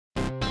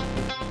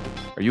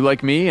Are you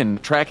like me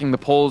and tracking the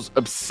polls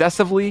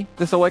obsessively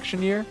this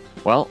election year?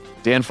 Well,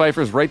 Dan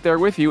Pfeiffer's right there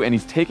with you, and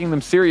he's taking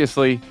them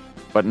seriously,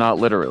 but not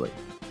literally.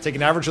 Take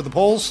an average of the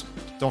polls.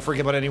 Don't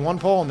forget about any one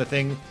poll. And the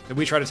thing that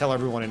we try to tell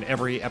everyone in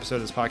every episode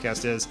of this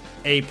podcast is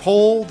a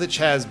poll that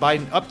has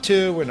Biden up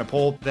to and a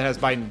poll that has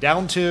Biden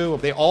down to,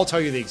 they all tell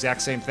you the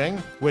exact same thing,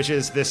 which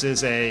is this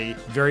is a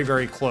very,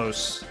 very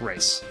close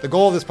race. The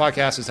goal of this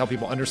podcast is to help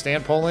people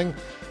understand polling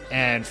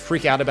and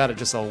freak out about it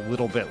just a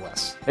little bit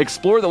less.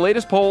 Explore the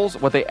latest polls,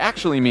 what they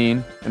actually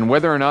mean, and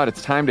whether or not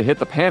it's time to hit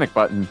the panic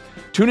button.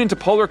 Tune into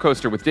Polar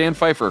Coaster with Dan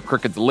Pfeiffer,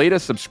 Crooked's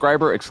latest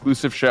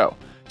subscriber-exclusive show.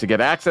 To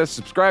get access,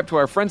 subscribe to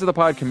our Friends of the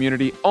Pod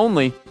community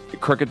only at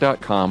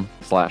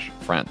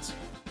crooked.com/friends.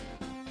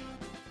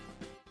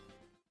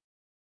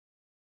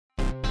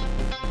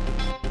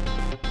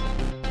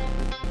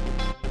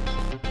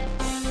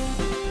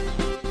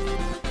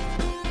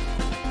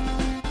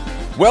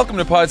 Welcome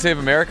to Pod Save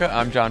America.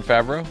 I'm John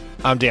Favreau.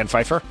 I'm Dan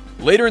Pfeiffer.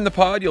 Later in the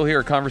pod, you'll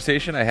hear a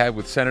conversation I had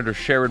with Senator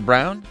Sherrod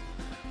Brown.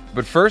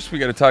 But first, we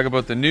got to talk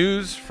about the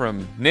news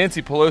from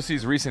Nancy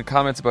Pelosi's recent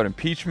comments about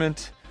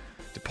impeachment,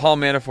 to Paul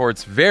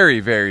Manafort's very,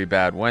 very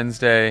bad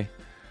Wednesday,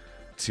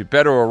 to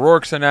Beto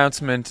O'Rourke's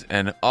announcement,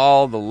 and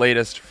all the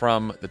latest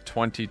from the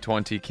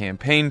 2020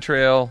 campaign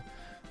trail.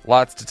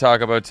 Lots to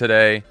talk about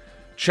today.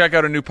 Check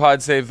out a new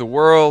Pod Save the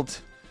World.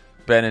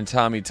 Ben and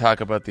Tommy talk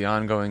about the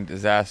ongoing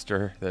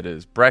disaster that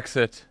is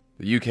Brexit,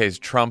 the UK's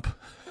Trump,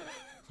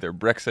 their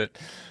Brexit.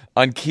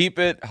 On Keep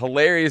It,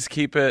 hilarious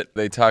Keep It,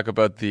 they talk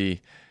about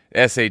the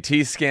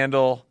SAT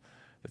scandal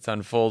that's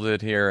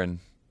unfolded here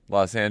in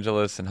Los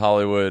Angeles and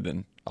Hollywood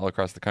and all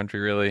across the country,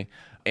 really.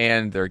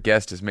 And their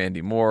guest is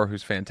Mandy Moore,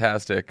 who's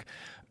fantastic.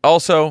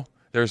 Also,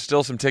 there's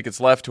still some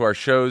tickets left to our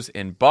shows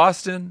in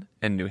Boston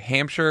and New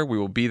Hampshire. We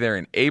will be there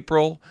in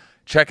April.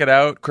 Check it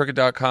out,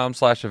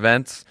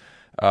 crooked.com/events.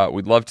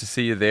 We'd love to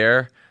see you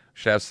there. We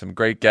should have some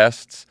great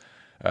guests.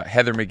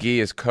 Heather McGhee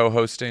is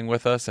co-hosting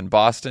with us in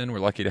Boston. We're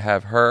lucky to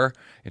have her.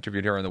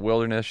 Interviewed her in the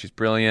Wilderness. She's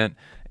brilliant.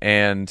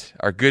 And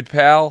our good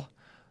pal,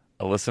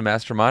 Alyssa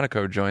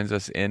Mastromonaco, joins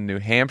us in New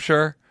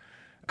Hampshire.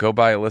 Go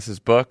buy Alyssa's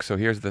book, So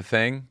Here's the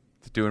Thing.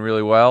 It's doing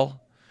really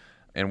well.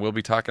 And we'll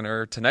be talking to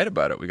her tonight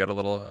about it. We got a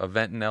little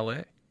event in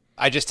L.A.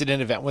 I just did an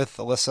event with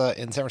Alyssa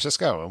in San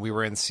Francisco, and we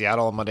were in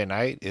Seattle on Monday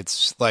night.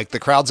 It's like the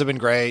crowds have been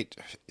great.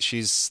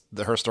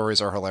 Her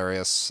stories are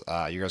hilarious. You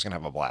guys are going to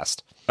have a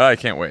blast. I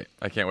can't wait.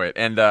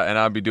 And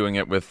I'll be doing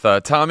it with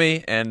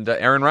Tommy and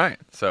Aaron Ryan.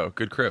 So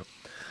good crew.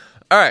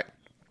 All right.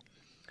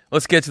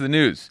 Let's get to the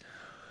news.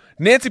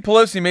 Nancy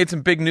Pelosi made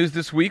some big news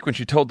this week when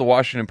she told the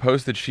Washington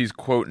Post that she's,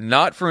 quote,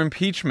 not for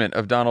impeachment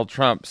of Donald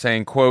Trump,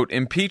 saying, quote,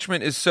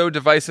 impeachment is so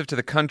divisive to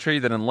the country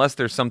that unless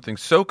there's something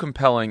so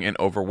compelling and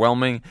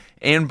overwhelming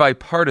and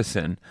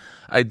bipartisan,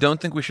 I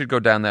don't think we should go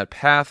down that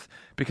path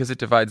because it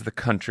divides the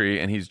country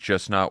and he's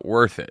just not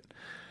worth it.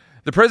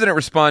 The president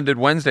responded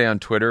Wednesday on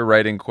Twitter,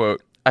 writing,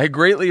 quote, I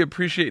greatly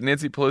appreciate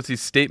Nancy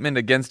Pelosi's statement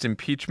against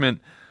impeachment,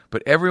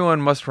 but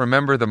everyone must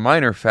remember the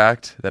minor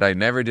fact that I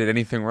never did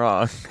anything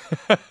wrong.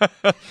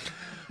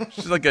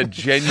 She's like a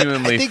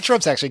genuinely... I think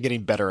Trump's actually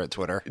getting better at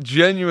Twitter.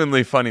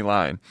 Genuinely funny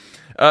line.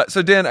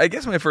 So, Dan, I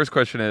guess my first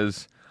question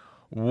is,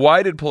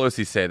 why did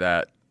Pelosi say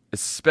that,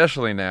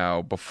 especially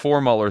now, before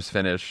Mueller's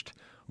finished,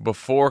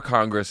 before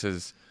Congress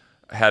has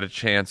had a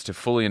chance to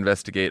fully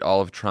investigate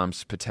all of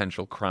Trump's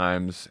potential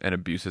crimes and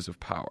abuses of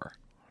power?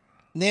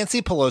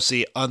 Nancy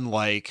Pelosi,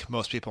 unlike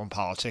most people in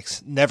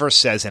politics, never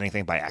says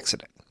anything by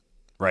accident.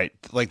 Right.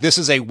 Like, this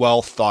is a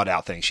well thought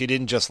out thing. She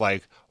didn't just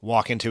like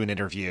walk into an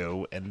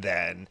interview and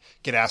then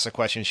get asked a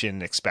question she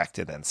didn't expect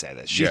and then say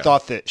this.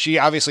 She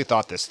obviously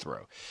thought this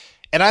through.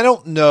 And I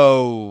don't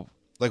know,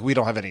 like, we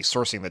don't have any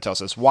sourcing that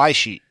tells us why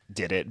she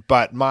did it.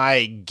 But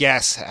my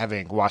guess,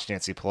 having watched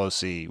Nancy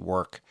Pelosi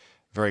work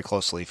very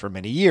closely for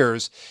many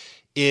years,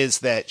 is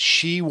that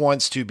she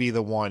wants to be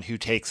the one who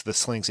takes the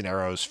slings and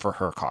arrows for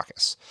her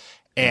caucus.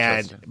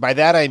 And by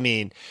that, I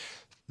mean,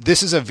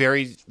 this is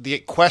the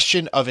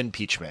question of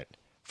impeachment,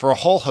 for a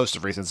whole host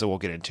of reasons that we'll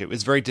get into,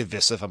 is very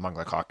divisive among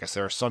the caucus.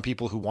 There are some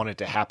people who want it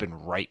to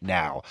happen right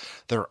now.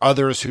 There are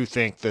others who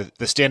think that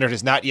the standard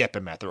has not yet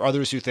been met. There are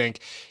others who think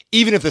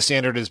even if the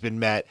standard has been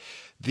met,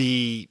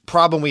 the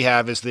problem we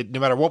have is that no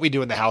matter what we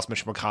do in the House,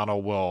 Mitch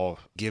McConnell will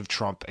give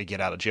Trump a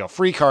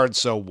get-out-of-jail-free card,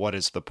 so what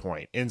is the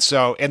point? And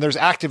there's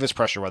activist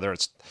pressure, whether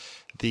it's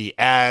the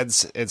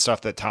ads and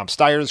stuff that Tom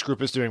Steyer's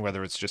group is doing,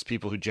 whether it's just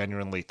people who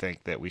genuinely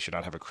think that we should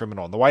not have a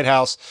criminal in the White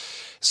House.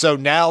 So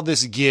now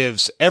this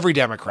gives every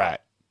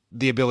Democrat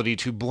the ability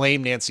to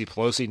blame Nancy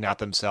Pelosi, not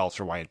themselves,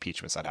 for why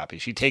impeachment's not happening.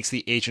 She takes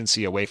the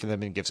agency away from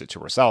them and gives it to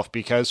herself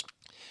because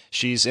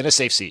she's in a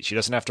safe seat. She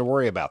doesn't have to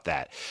worry about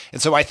that.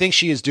 And so I think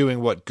she is doing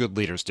what good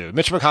leaders do.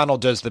 Mitch McConnell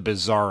does the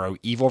bizarro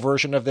evil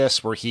version of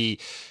this, where he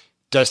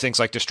does things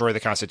like destroy the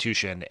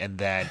Constitution and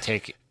then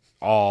take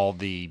all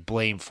the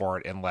blame for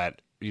it and let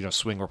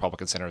swing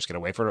Republican senators get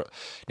away from it.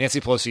 Nancy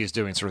Pelosi is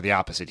doing sort of the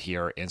opposite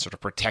here in sort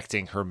of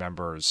protecting her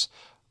members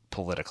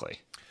politically.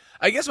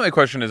 I guess my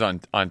question is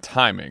on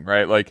timing,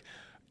 right? Like,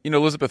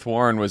 Elizabeth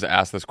Warren was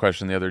asked this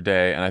question the other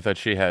day, and I thought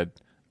she had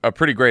a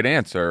pretty great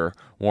answer.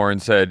 Warren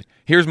said,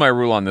 here's my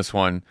rule on this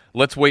one.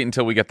 Let's wait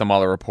until we get the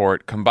Mueller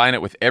report, combine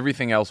it with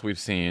everything else we've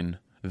seen,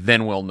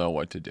 then we'll know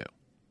what to do.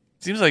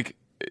 It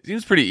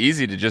seems pretty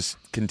easy to just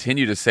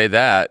continue to say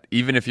that,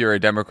 even if you're a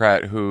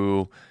Democrat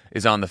who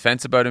is on the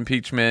fence about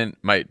impeachment,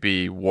 might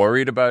be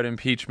worried about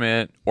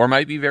impeachment, or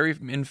might be very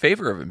in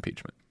favor of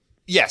impeachment.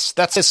 Yes,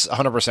 that's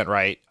 100%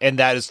 right. And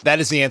that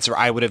is the answer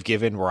I would have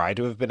given were I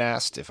to have been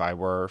asked if I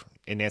were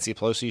in Nancy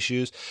Pelosi's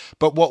shoes.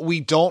 But what we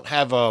don't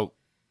have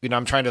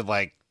I'm trying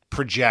to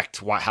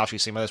project how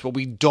she's seeing about this, but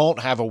we don't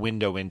have a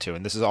window into,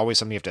 and this is always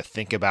something you have to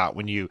think about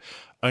when you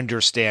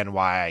understand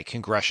why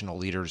congressional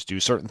leaders do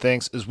certain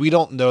things, is we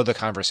don't know the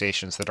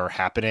conversations that are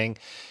happening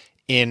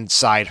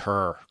inside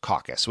her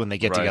caucus when they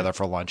get together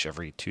for lunch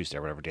every Tuesday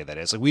or whatever day that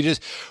is.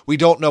 We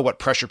don't know what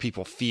pressure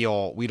people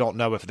feel. We don't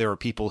know if there are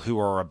people who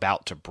are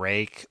about to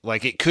break.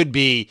 It could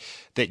be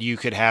that you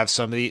could have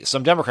some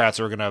Democrats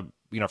who are going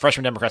to,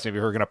 freshman Democrats maybe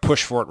who are going to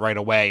push for it right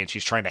away, and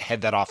she's trying to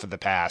head that off of the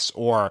pass,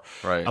 or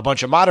a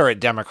bunch of moderate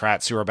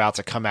Democrats who are about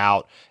to come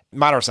out.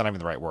 Moderate's not even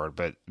the right word,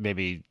 but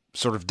maybe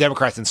sort of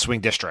Democrats in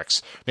swing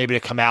districts, maybe to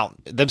come out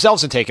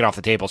themselves and take it off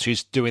the table.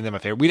 She's doing them a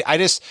favor.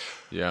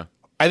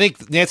 I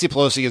think Nancy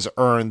Pelosi has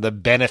earned the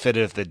benefit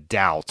of the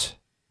doubt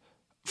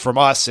from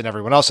us and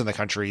everyone else in the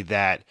country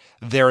that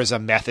there is a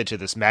method to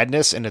this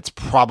madness, and it's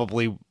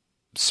probably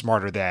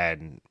smarter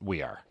than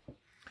we are.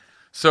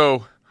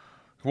 So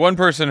one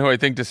person who I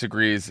think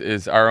disagrees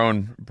is our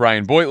own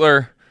Brian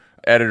Beutler,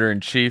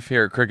 editor-in-chief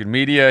here at Crooked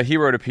Media. He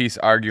wrote a piece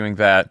arguing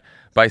that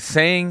by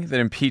saying that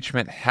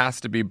impeachment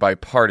has to be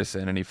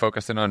bipartisan, and he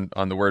focused in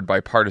on the word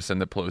bipartisan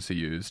that Pelosi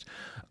used,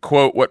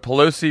 quote, what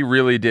Pelosi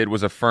really did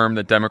was affirm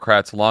that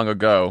Democrats long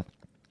ago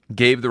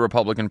gave the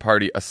Republican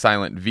Party a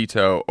silent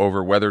veto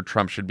over whether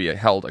Trump should be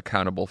held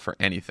accountable for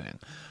anything.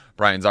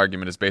 Brian's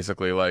argument is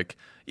basically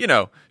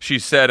she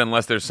said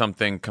unless there's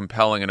something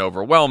compelling and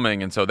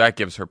overwhelming, and so that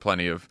gives her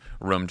plenty of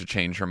room to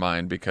change her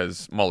mind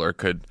because Mueller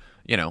could,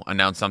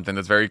 announce something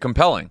that's very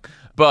compelling.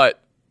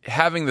 But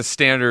having the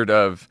standard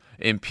of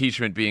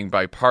impeachment being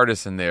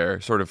bipartisan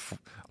there sort of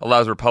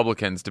allows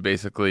Republicans to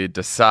basically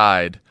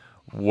decide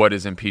what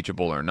is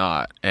impeachable or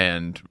not.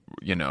 And,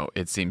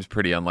 it seems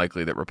pretty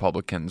unlikely that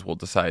Republicans will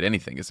decide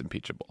anything is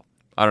impeachable.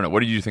 I don't know. What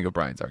did you think of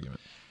Brian's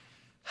argument?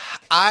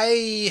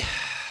 I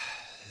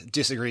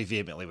disagree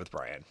vehemently with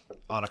Brian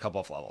on a couple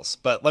of levels.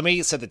 But let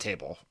me set the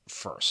table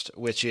first,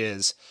 which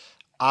is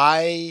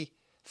I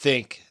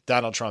think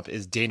Donald Trump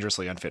is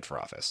dangerously unfit for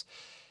office.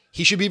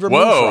 He should be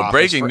removed from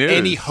office for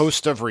any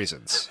host of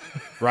reasons,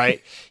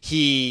 right?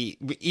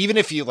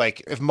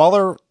 If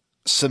Mueller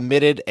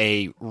submitted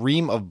a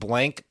ream of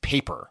blank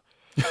paper,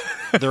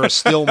 there is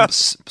still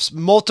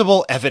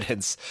multiple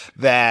evidence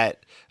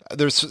that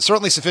there's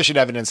certainly sufficient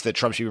evidence that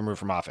Trump should be removed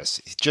from office.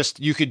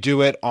 You could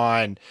do it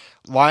on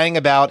lying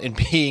about and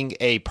being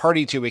a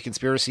party to a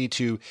conspiracy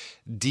to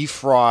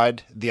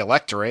defraud the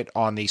electorate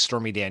on the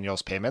Stormy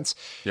Daniels payments.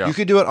 Yeah. You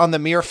could do it on the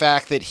mere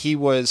fact that he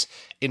was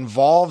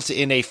involved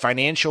in a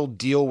financial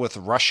deal with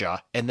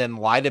Russia and then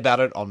lied about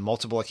it on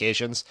multiple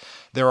occasions.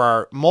 There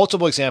are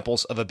multiple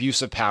examples of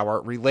abuse of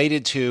power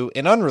related to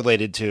and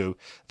unrelated to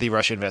the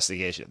Russia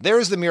investigation. There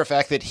is the mere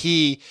fact that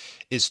he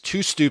is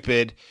too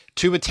stupid,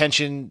 too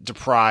attention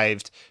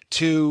deprived,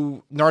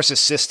 too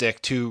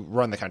narcissistic to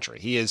run the country.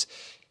 He is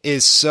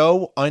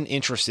so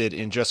uninterested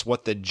in just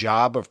what the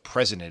job of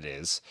president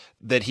is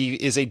that he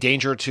is a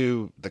danger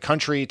to the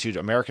country, to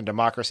American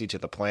democracy, to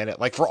the planet.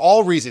 For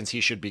all reasons,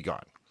 he should be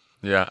gone.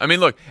 Yeah. I mean,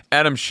 look,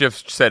 Adam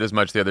Schiff said as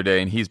much the other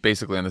day, and he's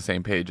basically on the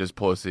same page as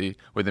Pelosi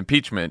with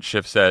impeachment.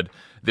 Schiff said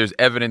there's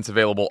evidence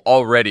available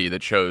already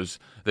that shows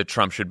that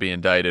Trump should be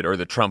indicted, or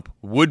that Trump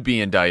would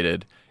be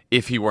indicted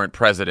if he weren't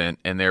president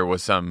and there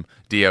was some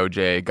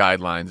DOJ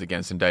guidelines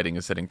against indicting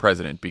a sitting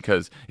president.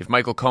 Because if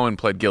Michael Cohen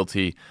pled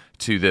guilty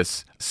to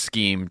this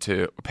scheme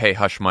to pay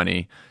hush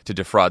money to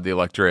defraud the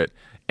electorate,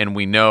 and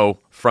we know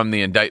from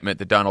the indictment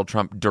that Donald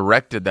Trump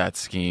directed that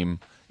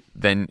scheme,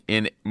 then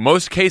in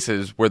most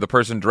cases where the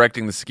person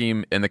directing the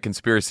scheme and the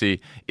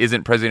conspiracy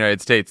isn't president of the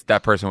United States,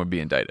 that person would be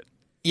indicted.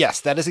 Yes,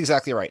 that is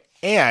exactly right.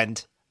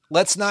 And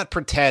let's not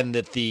pretend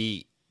that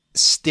the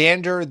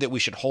standard that we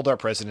should hold our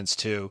presidents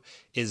to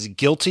is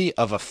guilty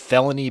of a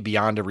felony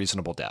beyond a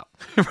reasonable doubt.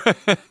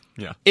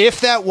 Yeah.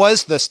 If that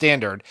was the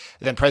standard,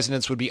 then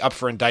presidents would be up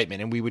for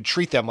indictment, and we would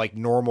treat them like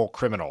normal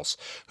criminals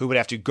who would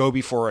have to go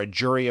before a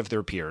jury of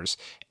their peers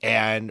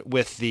and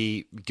with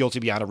the guilty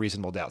beyond a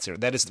reasonable doubt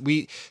standard. That is,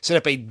 we set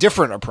up a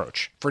different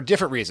approach for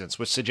different reasons,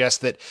 which suggests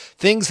that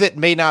things that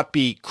may not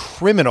be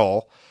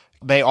criminal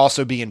may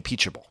also be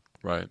impeachable.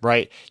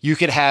 Right. You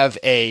could have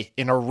an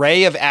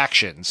array of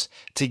actions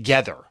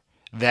together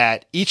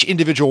that each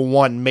individual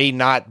one may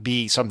not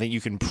be something you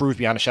can prove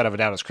beyond a shadow of a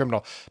doubt as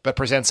criminal, but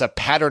presents a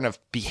pattern of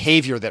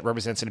behavior that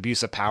represents an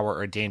abuse of power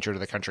or a danger to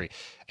the country,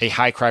 a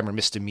high crime or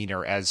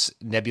misdemeanor as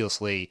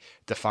nebulously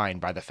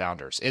defined by the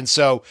founders. And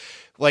so,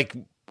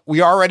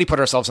 we already put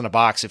ourselves in a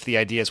box if the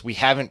idea is we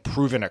haven't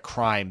proven a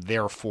crime,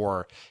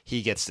 therefore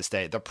he gets to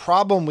stay. The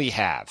problem we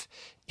have,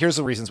 here's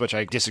the reasons which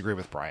I disagree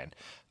with Brian.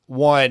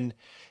 One,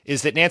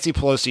 is that Nancy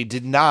Pelosi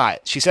did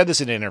not, she said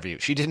this in an interview,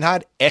 she did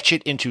not etch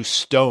it into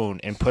stone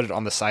and put it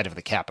on the side of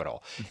the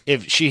Capitol.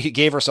 If she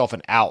gave herself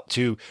an out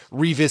to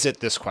revisit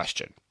this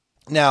question.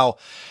 Now,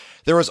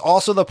 there was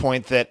also the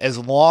point that as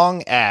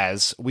long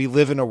as we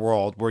live in a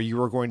world where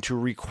you are going to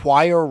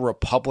require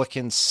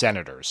Republican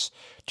senators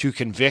to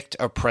convict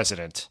a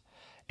president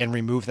and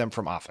remove them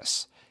from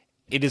office,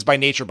 it is by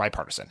nature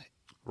bipartisan.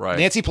 Right.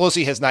 Nancy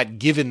Pelosi has not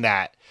given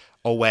that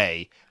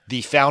away.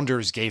 The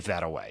founders gave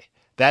that away.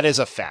 That is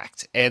a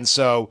fact. And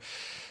so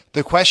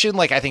the question,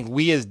 like, I think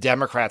we as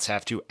Democrats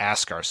have to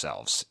ask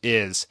ourselves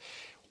is,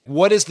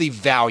 what is the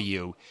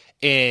value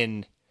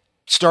in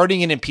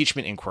starting an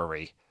impeachment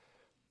inquiry,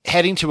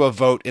 heading to a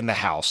vote in the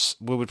House?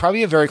 It would probably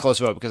be a very close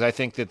vote, because I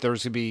think that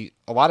there's going to be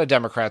a lot of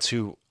Democrats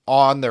who,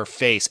 on their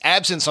face,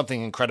 absent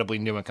something incredibly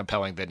new and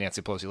compelling that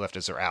Nancy Pelosi left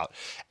as they're out,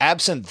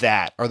 absent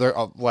that, are there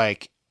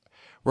like,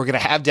 we're going to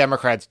have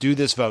Democrats do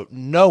this vote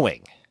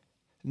knowing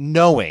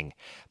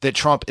that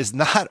Trump is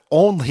not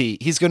only,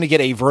 he's going to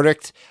get a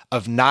verdict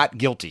of not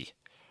guilty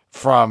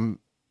from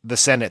the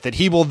Senate that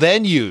he will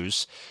then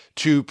use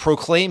to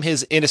proclaim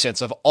his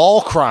innocence of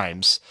all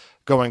crimes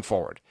going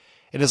forward.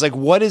 It is like,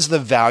 what is the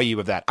value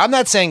of that? I'm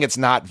not saying it's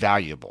not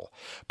valuable,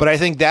 but I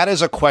think that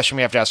is a question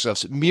we have to ask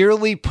ourselves.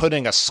 Merely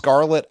putting a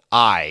scarlet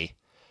eye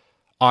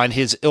on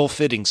his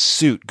ill-fitting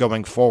suit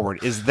going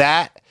forward, is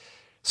that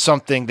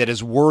something that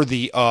is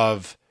worthy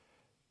of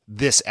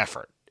this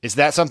effort? Is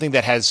that something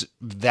that has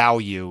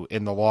value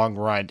in the long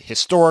run?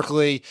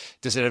 Historically,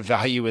 does it have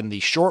value in the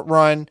short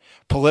run,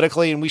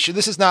 politically? And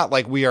this is not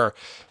like we are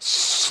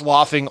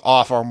sloughing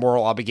off our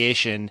moral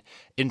obligation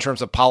in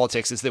terms of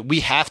politics, is that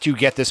we have to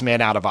get this man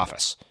out of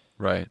office.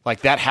 Right.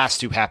 Like, that has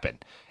to happen.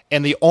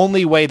 And the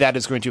only way that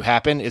is going to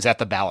happen is at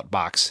the ballot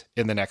box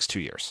in the next 2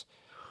 years.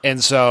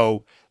 And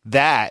so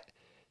that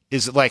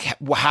is like,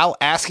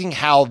 asking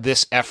how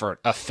this effort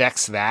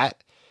affects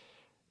that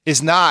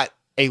is not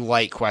a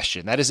light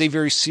question. That is a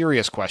very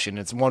serious question.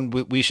 It's one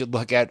we should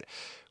look at.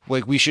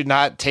 Like, we should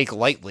not take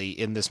lightly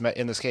in this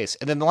case.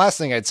 And then the last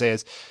thing I'd say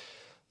is,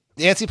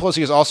 Nancy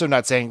Pelosi is also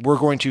not saying we're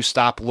going to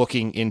stop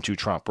looking into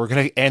Trump. We're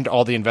going to end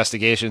all the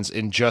investigations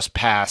and just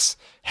pass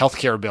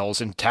healthcare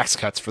bills and tax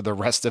cuts for the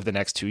rest of the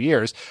next 2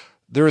 years.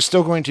 There is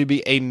still going to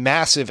be a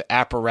massive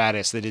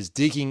apparatus that is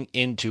digging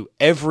into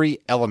every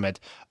element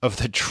of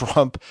the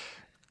Trump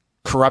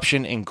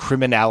corruption and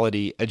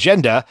criminality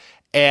agenda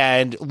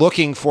and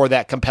looking for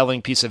that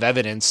compelling piece of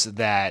evidence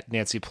that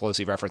Nancy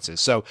Pelosi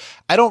references. So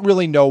I don't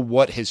really know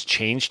what has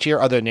changed here,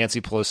 other than Nancy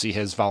Pelosi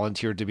has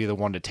volunteered to be the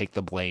one to take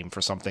the blame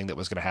for something that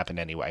was going to happen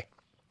anyway.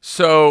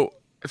 So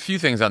a few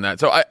things on that.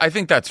 So I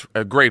think that's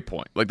a great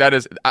point. Like, that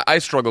is, I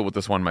struggle with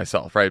this one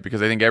myself, right?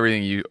 Because I think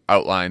everything you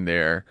outlined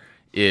there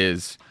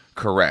is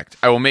correct.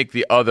 I will make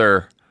the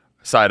other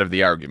side of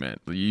the argument.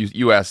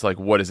 You asked, like,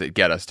 what does it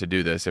get us to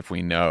do this if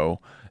we know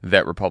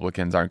that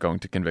Republicans aren't going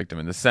to convict him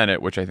in the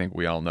Senate, which I think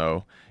we all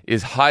know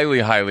is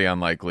highly, highly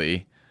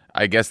unlikely.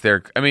 I guess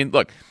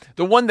look,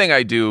 the one thing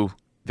I do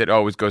that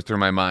always goes through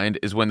my mind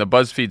is when the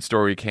BuzzFeed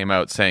story came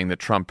out saying that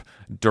Trump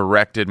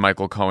directed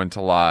Michael Cohen to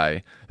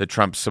lie, that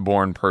Trump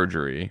suborned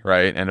perjury,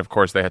 right? And of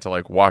course they had to,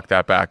 like, walk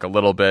that back a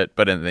little bit,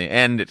 but in the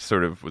end it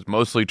sort of was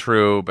mostly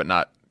true, but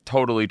not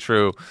totally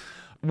true.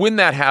 When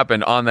that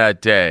happened on that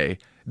day,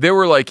 there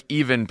were, like,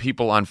 even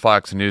people on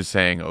Fox News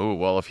saying, oh,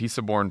 well, if he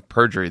suborned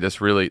perjury,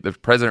 the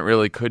president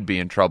really could be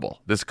in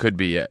trouble. This could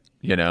be it,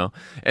 you know?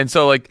 And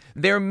so, like,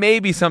 there may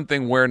be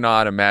something we're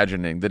not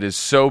imagining that is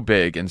so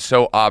big and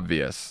so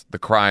obvious, the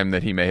crime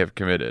that he may have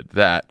committed,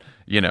 that,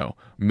 you know,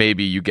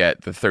 maybe you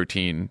get the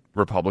 13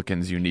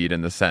 Republicans you need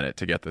in the Senate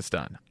to get this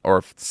done.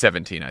 Or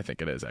 17, I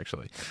think it is,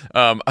 actually.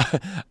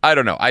 I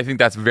don't know. I think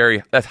that's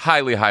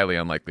highly, highly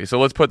unlikely. So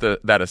let's put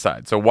that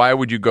aside. So why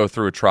would you go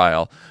through a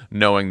trial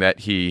knowing that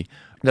he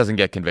doesn't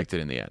get convicted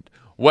in the end?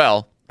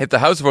 Well, if the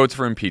House votes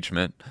for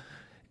impeachment,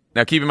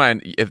 now keep in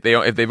mind, if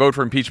they vote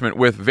for impeachment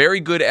with very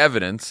good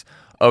evidence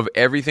of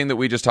everything that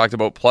we just talked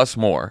about plus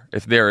more,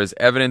 if there is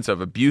evidence of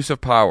abuse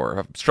of power,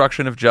 of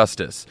obstruction of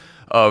justice,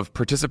 of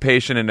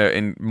participation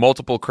in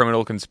multiple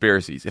criminal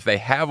conspiracies, if they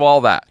have all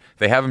that, if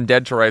they have him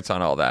dead to rights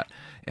on all that,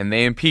 and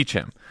they impeach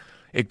him,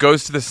 it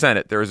goes to the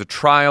Senate. There is a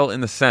trial in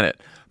the Senate.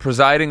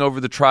 Presiding over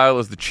the trial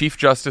is the Chief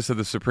Justice of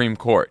the Supreme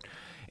Court.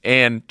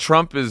 And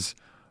Trump is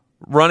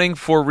running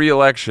for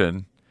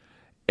re-election,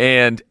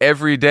 and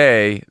every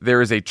day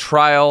there is a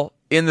trial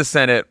in the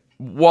Senate,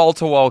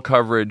 wall-to-wall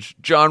coverage.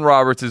 John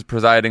Roberts is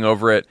presiding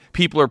over it.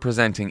 People are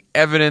presenting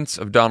evidence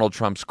of Donald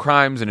Trump's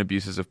crimes and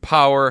abuses of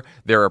power.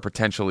 There are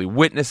potentially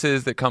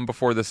witnesses that come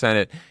before the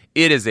Senate.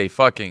 It is a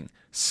fucking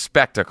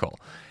spectacle.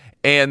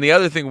 And the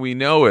other thing we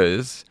know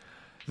is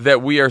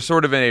that we are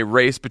sort of in a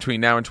race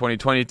between now and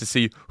 2020 to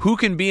see who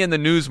can be in the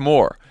news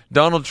more,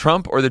 Donald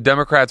Trump or the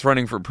Democrats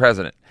running for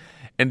president.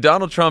 And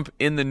Donald Trump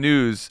in the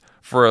news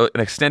for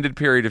an extended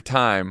period of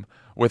time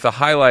with a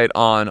highlight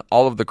on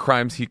all of the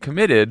crimes he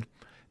committed,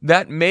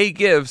 that may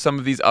give some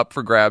of these up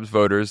for grabs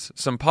voters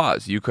some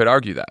pause. You could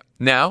argue that.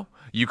 Now,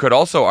 you could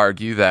also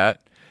argue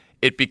that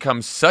it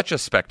becomes such a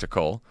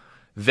spectacle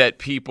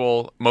that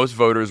most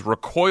voters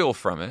recoil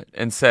from it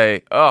and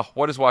say, oh,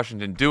 what is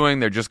Washington doing?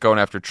 They're just going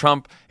after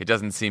Trump. It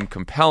doesn't seem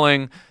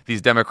compelling.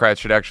 These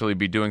Democrats should actually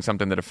be doing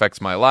something that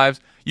affects my lives.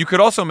 You could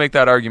also make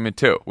that argument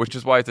too, which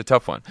is why it's a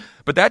tough one.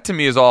 But that to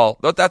me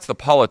that's the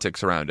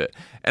politics around it.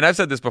 And I've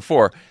said this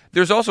before,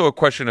 there's also a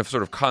question of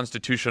sort of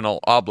constitutional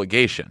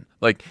obligation.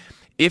 Like,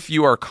 if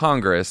you are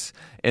Congress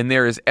and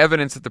there is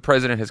evidence that the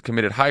president has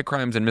committed high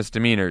crimes and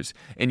misdemeanors,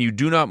 and you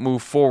do not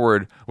move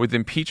forward with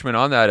impeachment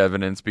on that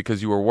evidence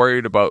because you are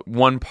worried about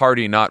one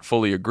party not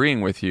fully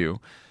agreeing with you,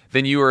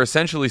 then you are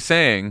essentially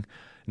saying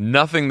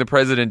nothing the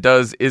president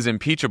does is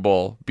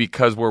impeachable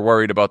because we're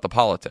worried about the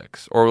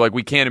politics. Or like,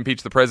 we can't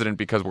impeach the president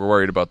because we're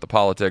worried about the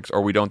politics,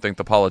 or we don't think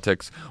the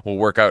politics will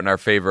work out in our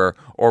favor,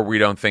 or we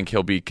don't think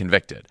he'll be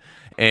convicted.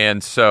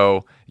 And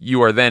so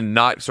you are then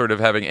not sort of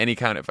having any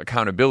kind of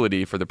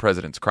accountability for the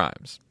president's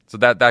crimes. So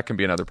that can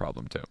be another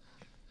problem too.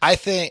 I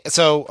think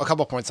so. A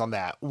couple of points on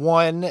that.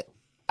 One,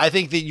 I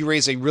think that you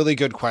raise a really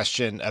good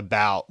question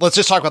about, let's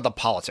just talk about the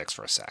politics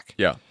for a sec.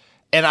 Yeah.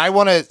 And I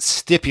want to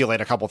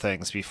stipulate a couple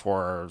things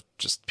before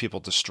just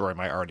people destroy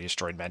my already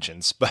destroyed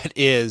mentions, but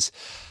is,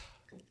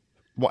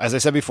 well, as I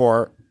said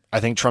before, I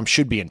think Trump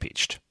should be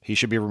impeached. He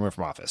should be removed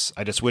from office.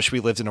 I just wish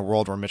we lived in a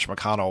world where Mitch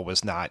McConnell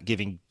was not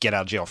giving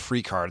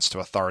get-out-of-jail-free cards to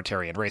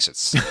authoritarian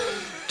racists.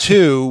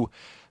 Two,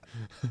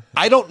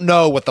 I don't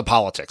know what the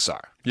politics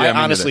are. Yeah,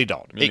 I honestly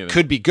don't. It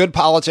could be good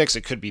politics.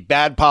 It could be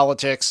bad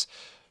politics.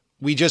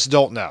 We just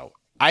don't know.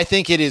 I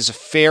think it is a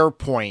fair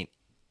point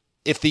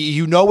if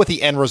you know what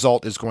the end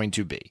result is going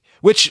to be,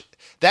 which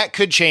that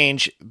could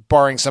change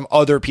barring some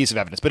other piece of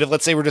evidence. But if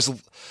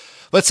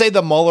let's say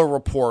the Mueller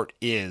report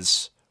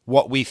is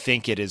what we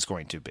think it is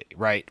going to be,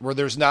 right? Where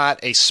there's not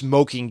a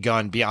smoking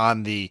gun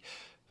beyond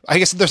I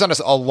guess there's not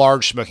a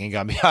large smoking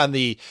gun beyond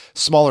the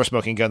smaller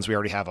smoking guns we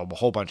already have, a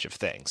whole bunch of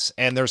things.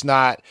 And there's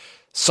not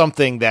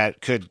something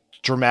that could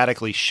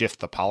dramatically shift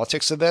the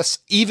politics of this.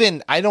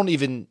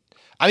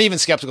 I'm even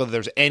skeptical that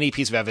there's any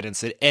piece of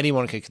evidence that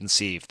anyone could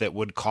conceive that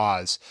would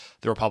cause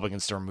the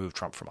Republicans to remove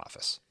Trump from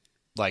office.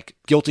 Like,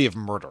 guilty of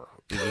murder,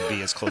 it would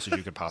be as close as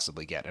you could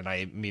possibly get. And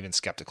I'm even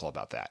skeptical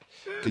about that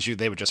because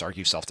they would just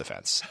argue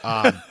self-defense.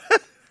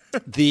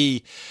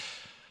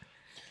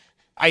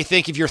 I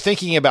think if you're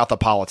thinking about the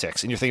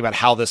politics and you're thinking about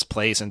how this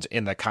plays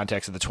in the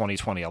context of the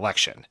 2020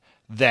 election,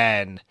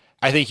 then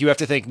I think you have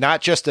to think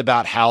not just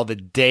about how the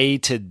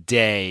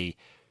day-to-day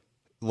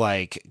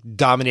like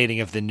dominating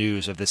of the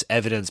news of this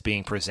evidence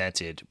being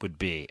presented would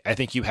be. I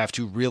think you have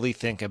to really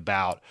think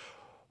about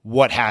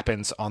what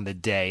happens on the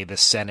day the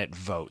Senate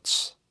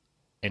votes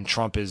and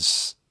Trump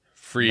is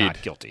freed,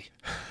 not guilty.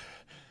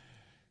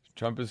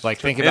 Trump is like,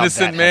 think about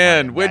innocent that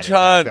man, witch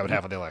hunt. That would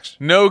have on the election.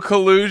 No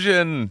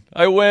collusion.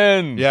 I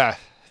win. Yeah.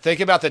 Think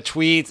about the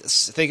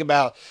tweets. Think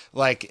about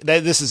like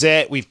this is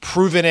it. We've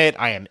proven it.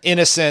 I am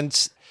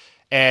innocent.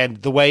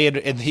 And the way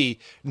in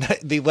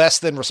the less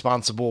than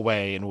responsible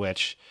way in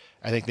which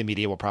I think the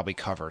media will probably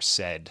cover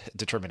said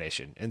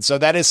determination. And so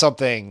that is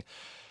something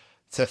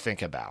to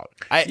think about.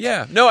 I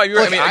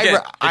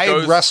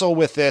wrestle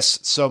with this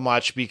so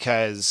much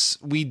because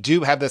we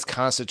do have this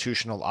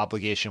constitutional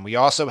obligation. We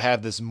also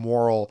have this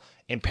moral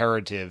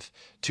imperative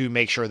to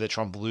make sure that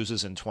Trump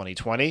loses in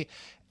 2020.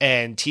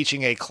 And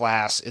teaching a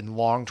class in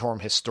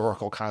long-term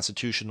historical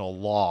constitutional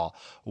law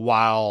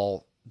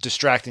while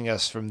distracting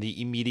us from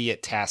the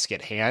immediate task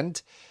at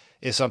hand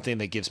is something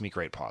that gives me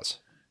great pause.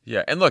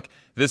 Yeah, and look,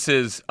 this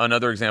is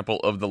another example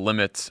of the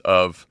limits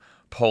of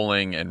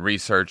polling and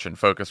research and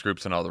focus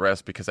groups and all the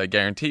rest, because I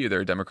guarantee you there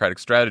are Democratic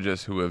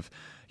strategists who have,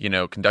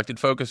 conducted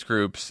focus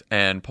groups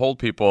and polled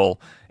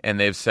people, and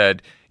they've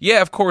said,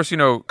 yeah, of course,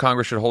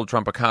 Congress should hold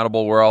Trump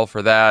accountable. We're all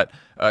for that.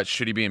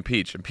 Should he be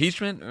impeached?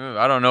 Impeachment?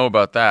 I don't know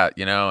about that,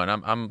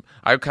 and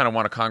I kind of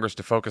want Congress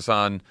to focus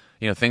on,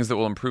 things that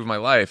will improve my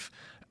life.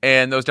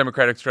 And those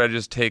Democratic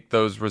strategists take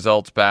those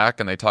results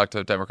back and they talk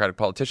to Democratic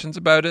politicians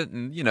about it.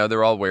 And,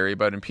 they're all wary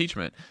about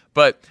impeachment.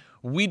 But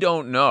we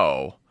don't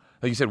know.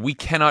 Like you said, we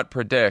cannot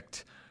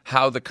predict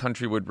how the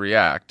country would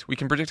react. We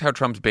can predict how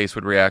Trump's base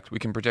would react. We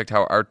can predict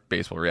how our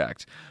base will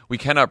react. We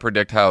cannot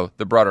predict how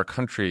the broader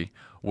country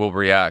will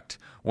react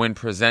when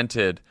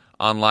presented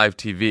on live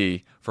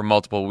TV for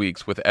multiple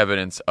weeks with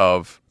evidence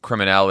of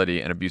criminality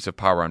and abuse of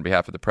power on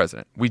behalf of the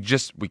president. We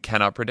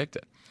cannot predict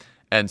it.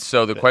 And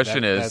so the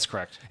question is, that's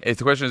correct.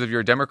 If you're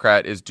a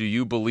Democrat, do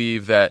you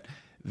believe that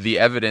the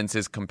evidence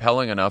is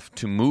compelling enough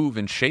to move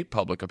and shape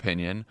public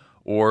opinion,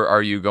 or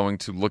are you going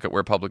to look at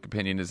where public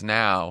opinion is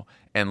now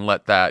and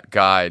let that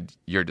guide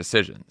your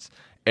decisions?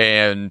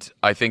 And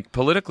I think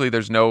politically,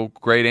 there's no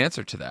great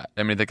answer to that.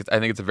 I think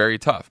it's very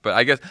tough. But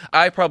I guess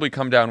I probably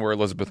come down where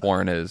Elizabeth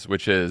Warren is,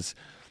 which is,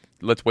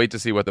 let's wait to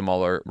see what the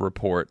Mueller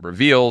report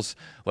reveals.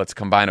 Let's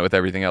combine it with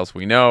everything else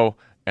we know.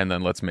 And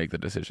then let's make the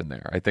decision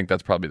there. I think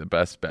that's probably the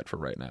best bet for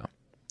right now.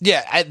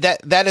 Yeah,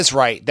 that is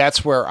right.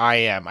 That's where I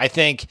am. I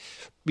think,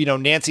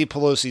 Nancy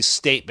Pelosi's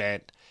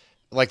statement,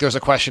 like there's a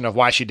question of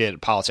why she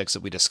did politics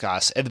that we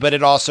discuss, but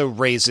it also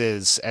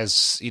raises,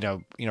 as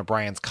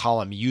Brian's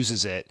column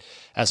uses it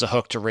as a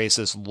hook to raise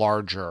this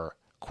larger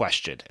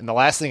question. And the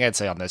last thing I'd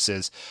say on this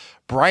is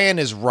Brian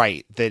is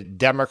right that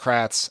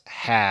Democrats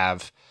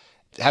have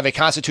a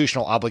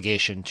constitutional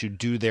obligation to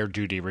do their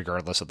duty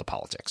regardless of the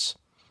politics.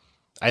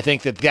 I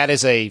think that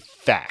is a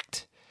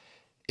fact.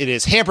 It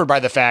is hampered by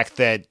the fact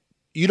that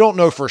you don't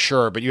know for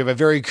sure, but you have a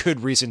very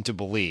good reason to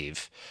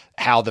believe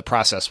how the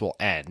process will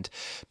end.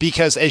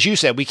 Because, as you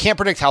said, we can't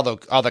predict how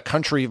the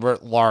country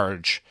at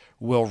large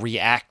will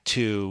react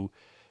to,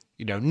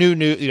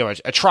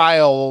 a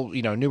trial,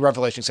 new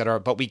revelation, et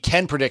cetera. But we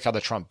can predict how the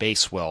Trump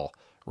base will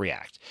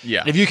react. Yeah.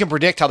 And if you can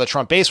predict how the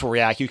Trump base will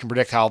react, you can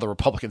predict how the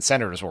Republican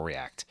senators will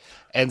react.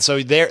 And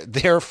so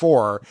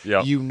therefore,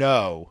 Yep.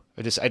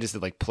 I just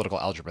did like political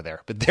algebra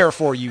there, but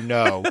therefore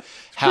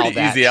how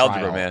that easy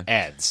algebra, trial man.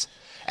 ends.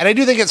 And I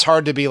do think it's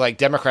hard to be like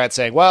Democrats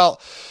saying,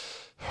 well,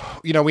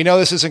 we know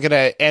this isn't going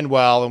to end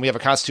well, and we have a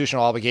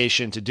constitutional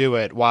obligation to do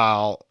it.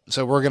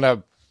 So we're going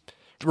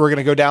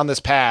to go down this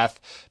path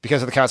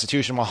because of the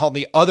Constitution. While on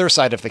the other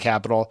side of the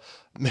Capitol,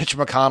 Mitch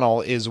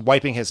McConnell is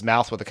wiping his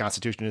mouth with the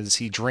Constitution as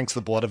he drinks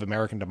the blood of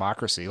American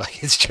democracy.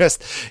 Like it seems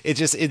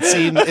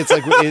it's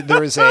like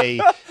there is a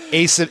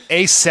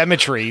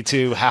asymmetry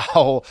to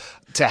how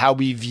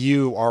we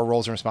view our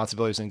roles and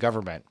responsibilities in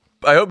government.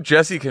 I hope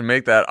Jesse can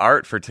make that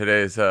art for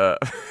today's episode.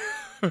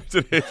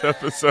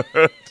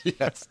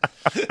 Yes.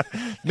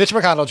 Mitch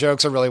McConnell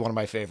jokes are really one of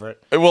my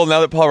favorite. Well, now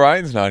that Paul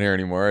Ryan's not here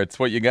anymore, it's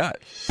what you got.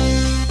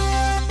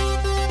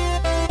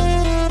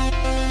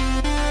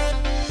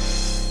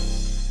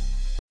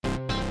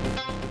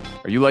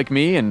 Are you like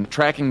me and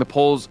tracking the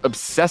polls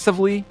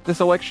obsessively this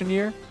election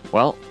year?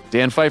 Well,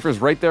 Dan Pfeiffer's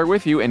right there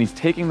with you, and he's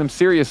taking them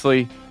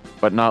seriously,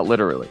 but not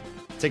literally.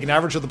 Take an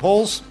average of the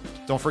polls.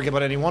 Don't forget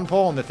about any one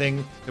poll. And the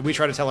thing that we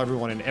try to tell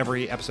everyone in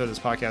every episode of this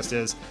podcast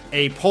is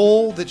a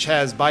poll that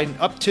has Biden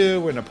up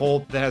to and a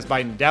poll that has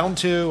Biden down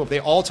to. They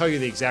all tell you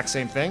the exact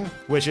same thing,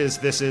 which is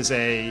this is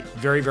a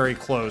very, very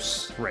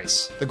close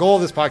race. The goal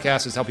of this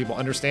podcast is to help people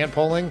understand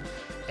polling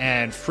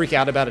and freak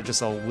out about it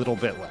just a little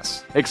bit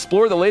less.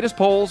 Explore the latest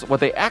polls, what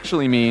they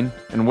actually mean,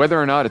 and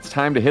whether or not it's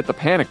time to hit the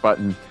panic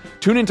button.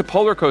 Tune into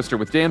Polar Coaster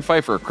with Dan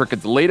Pfeiffer,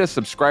 Crooked's latest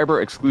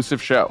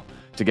subscriber-exclusive show.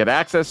 To get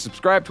access,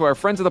 subscribe to our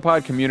Friends of the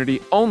Pod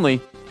community only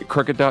at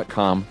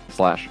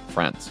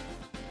crooked.com/friends.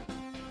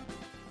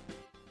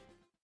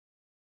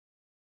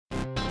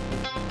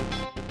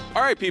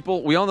 All right,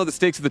 people, we all know the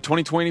stakes of the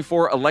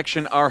 2024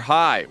 election are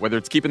high, whether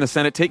it's keeping the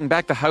Senate, taking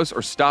back the House,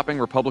 or stopping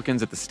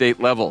Republicans at the state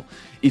level.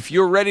 If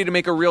you're ready to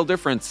make a real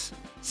difference,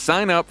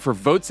 sign up for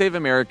Vote Save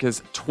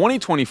America's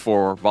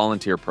 2024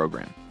 volunteer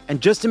program. And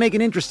just to make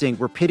it interesting,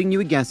 we're pitting you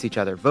against each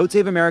other. Vote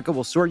Save America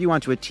will sort you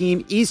onto a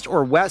team, east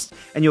or west,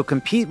 and you'll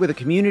compete with a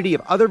community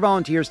of other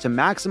volunteers to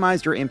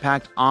maximize your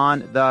impact on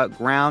the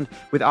ground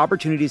with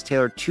opportunities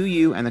tailored to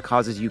you and the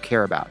causes you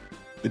care about.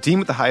 The team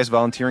with the highest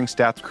volunteering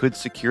stats could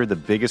secure the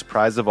biggest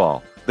prize of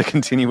all, the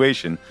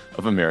continuation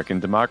of American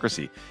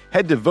democracy.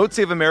 Head to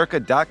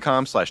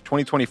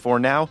votesaveamerica.com/2024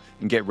 now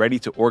and get ready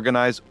to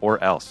organize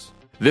or else.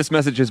 This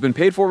message has been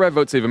paid for by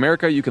Vote Save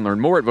America. You can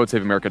learn more at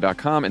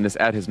votesaveamerica.com, and this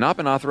ad has not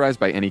been authorized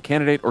by any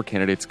candidate or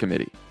candidates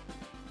committee.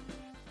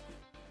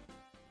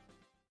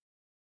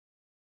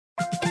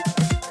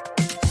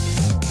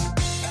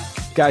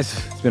 Guys,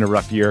 it's been a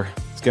rough year.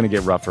 It's going to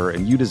get rougher,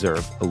 and you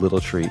deserve a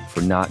little treat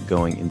for not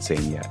going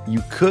insane yet.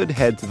 You could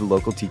head to the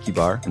local tiki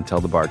bar and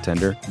tell the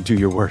bartender, do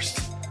your worst.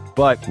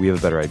 But we have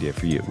a better idea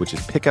for you, which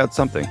is pick out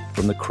something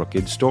from the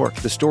Crooked store.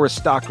 The store is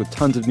stocked with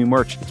tons of new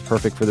merch. It's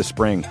perfect for the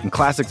spring. And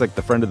classics like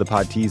the Friend of the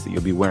Pod tees that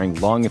you'll be wearing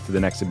long into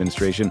the next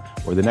administration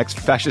or the next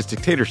fascist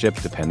dictatorship,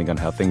 depending on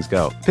how things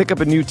go. Pick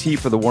up a new tee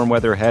for the warm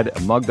weather ahead, a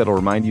mug that'll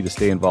remind you to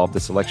stay involved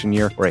this election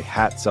year, or a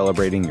hat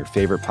celebrating your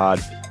favorite pod.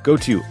 Go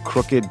to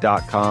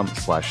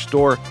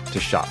crooked.com/store to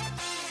shop.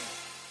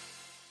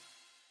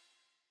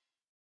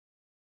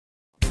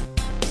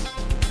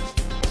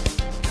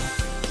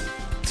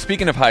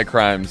 Speaking of high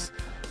crimes,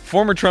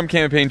 former Trump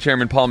campaign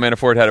chairman Paul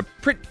Manafort had a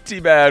pretty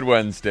bad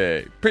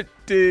Wednesday.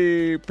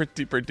 Pretty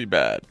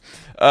bad.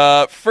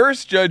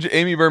 First, Judge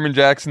Amy Berman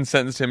Jackson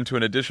sentenced him to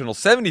an additional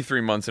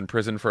 73 months in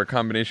prison for a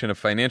combination of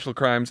financial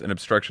crimes and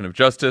obstruction of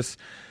justice.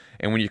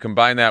 And when you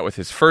combine that with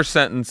his first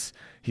sentence,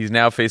 he's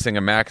now facing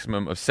a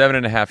maximum of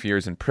 7.5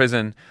 years in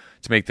prison.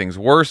 To make things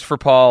worse for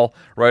Paul,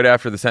 right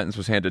after the sentence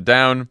was handed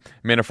down,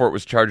 Manafort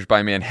was charged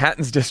by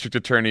Manhattan's district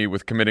attorney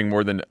with committing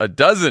more than a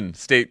dozen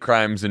state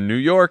crimes in New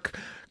York,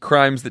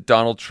 crimes that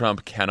Donald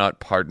Trump cannot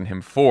pardon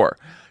him for.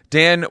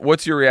 Dan,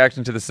 what's your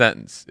reaction to the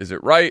sentence? Is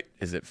it right?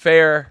 Is it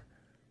fair?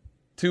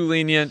 Too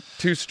lenient?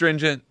 Too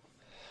stringent?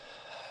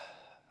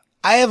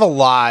 I have a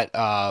lot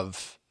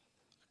of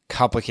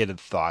complicated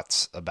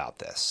thoughts about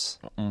this,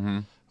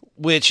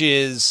 which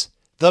is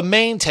the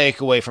main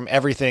takeaway from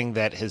everything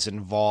that has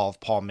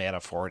involved Paul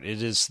Manafort.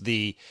 It is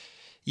the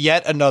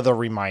yet another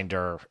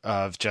reminder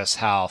of just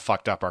how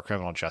fucked up our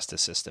criminal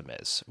justice system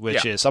is,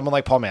 which is someone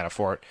like Paul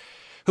Manafort,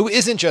 who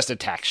isn't just a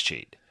tax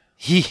cheat.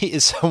 He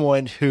is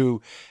someone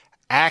who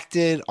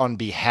acted on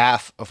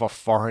behalf of a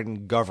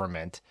foreign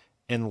government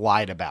and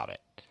lied about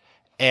it.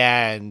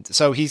 And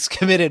so he's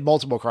committed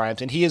multiple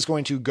crimes, and he is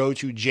going to go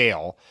to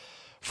jail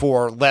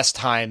for less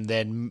time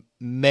than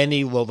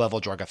many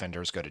low-level drug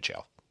offenders go to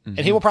jail. And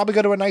he will probably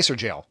go to a nicer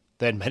jail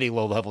than many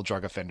low-level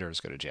drug offenders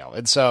go to jail.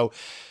 And so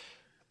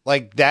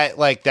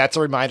that's a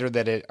reminder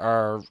that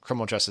our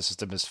criminal justice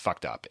system is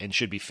fucked up and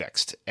should be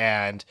fixed.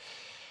 And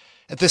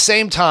at the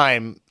same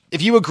time,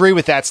 if you agree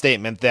with that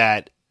statement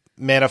that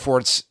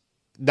Manafort's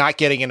not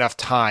getting enough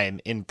time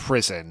in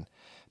prison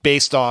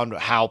based on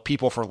how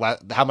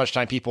much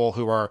time people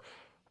who are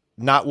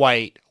not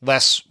white,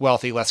 less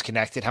wealthy, less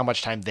connected, how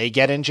much time they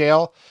get in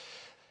jail,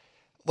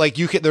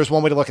 there's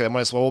one way to look at it.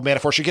 One is, well,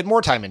 Manafort should get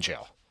more time in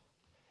jail.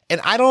 And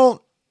I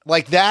don't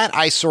like that.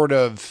 I sort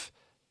of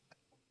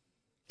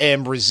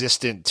am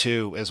resistant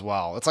to as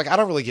well. It's like, I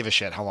don't really give a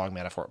shit how long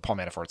Paul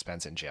Manafort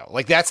spends in jail.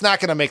 Like, that's not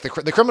going to make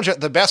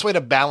the best way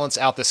to balance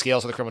out the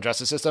scales of the criminal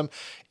justice system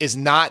is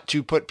not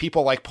to put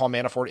people like Paul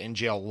Manafort in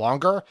jail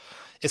longer.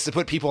 It's to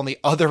put people on the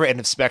other end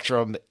of the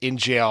spectrum in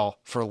jail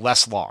for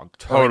less long.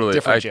 Totally.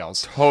 Different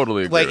jails.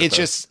 Totally agree. Like, it's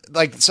just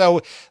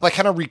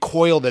kind of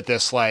recoiled at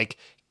this, like,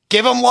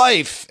 give him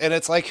life. And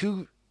it's like,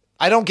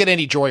 I don't get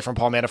any joy from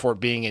Paul Manafort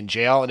being in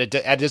jail. And it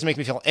doesn't make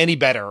me feel any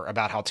better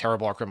about how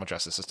terrible our criminal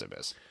justice system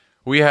is.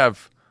 We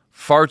have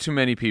far too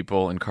many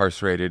people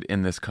incarcerated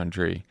in this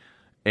country,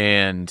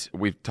 and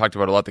we've talked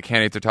about a lot. The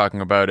candidates are talking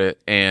about it,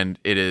 and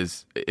it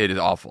is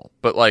awful.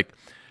 But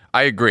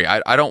I agree.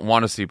 I don't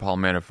want to see Paul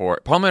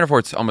Manafort. Paul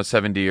Manafort's almost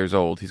 70 years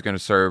old. He's going to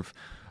serve,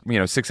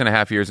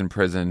 6.5 years in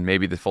prison,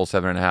 maybe the full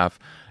 7.5,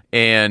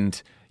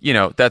 and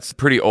that's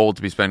pretty old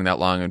to be spending that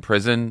long in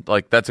prison.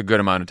 Like, that's a good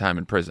amount of time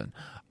in prison.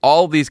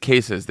 All these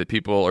cases that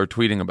people are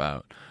tweeting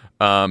about,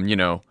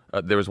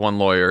 there was one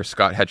lawyer,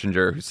 Scott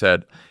Hetchinger, who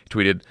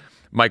tweeted,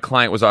 my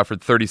client was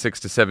offered 36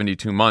 to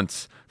 72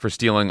 months for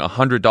stealing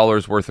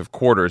 $100 worth of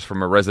quarters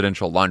from a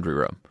residential laundry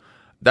room.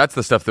 That's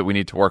the stuff that we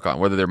need to work on,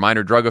 whether they're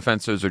minor drug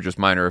offenses or just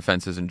minor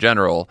offenses in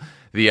general.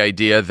 The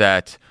idea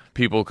that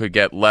people could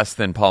get less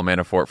than Paul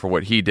Manafort for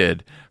what he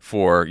did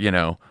for,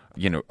 a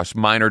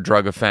minor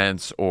drug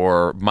offense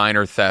or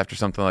minor theft or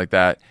something like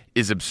that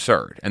is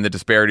absurd. And the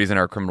disparities in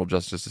our criminal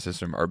justice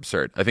system are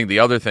absurd. I think the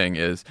other thing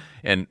is,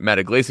 and Matt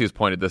Iglesias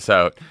pointed this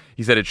out,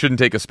 he said it shouldn't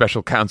take a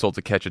special counsel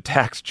to catch a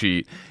tax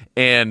cheat.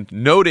 And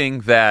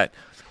noting that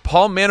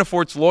Paul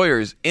Manafort's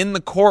lawyers in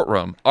the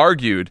courtroom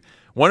argued,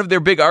 one of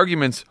their big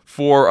arguments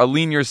for a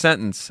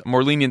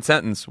more lenient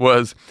sentence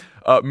was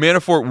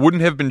Manafort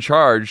wouldn't have been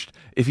charged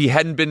if he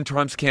hadn't been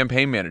Trump's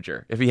campaign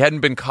manager, if he hadn't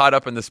been caught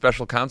up in the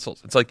special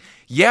counsels. It's like,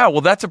 yeah, well,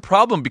 that's a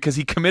problem because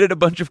he committed a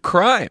bunch of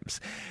crimes.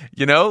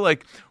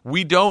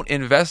 We don't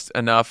invest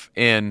enough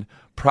in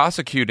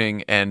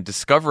prosecuting and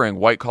discovering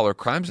white-collar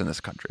crimes in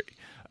this country.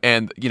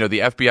 And, the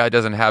FBI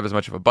doesn't have as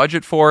much of a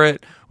budget for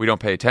it. We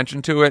don't pay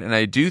attention to it. And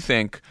I do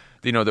think,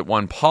 that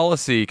one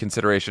policy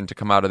consideration to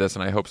come out of this,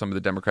 and I hope some of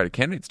the Democratic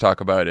candidates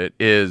talk about it,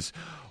 is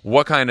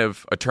what kind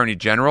of attorney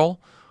general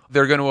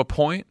they're going to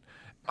appoint,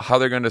 how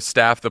they're going to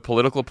staff the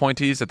political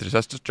appointees at the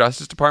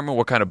Justice Department,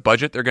 what kind of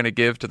budget they're going to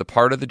give to the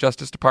part of the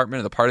Justice Department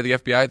and the part of the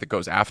FBI that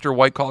goes after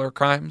white-collar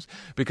crimes.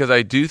 Because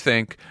I do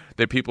think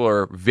that people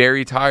are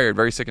very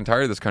sick and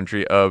tired of this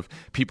country of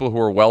people who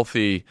are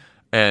wealthy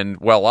and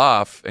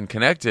well-off and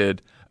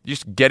connected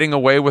just getting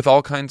away with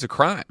all kinds of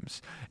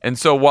crimes. And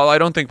so while I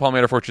don't think Paul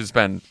Manafort should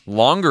spend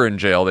longer in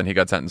jail than he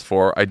got sentenced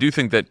for, I do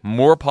think that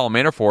more Paul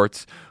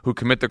Manaforts who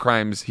commit the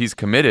crimes he's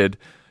committed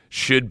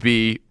should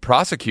be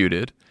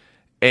prosecuted.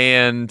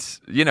 And,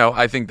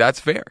 I think that's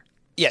fair.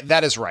 Yeah,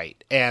 that is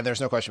right. And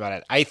there's no question about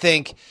it. I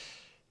think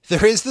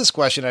there is this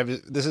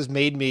question. This is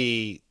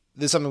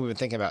something we've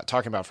been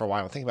talking about for a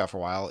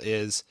while,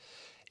 is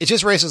it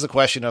just raises the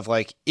question of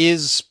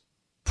is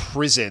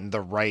prison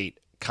the right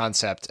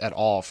concept at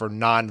all for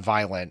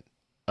non-violent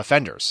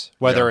offenders,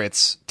 whether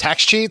it's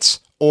tax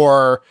cheats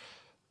or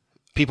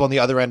people on the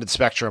other end of the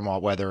spectrum,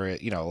 whether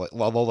it,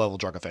 low-level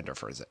drug offender,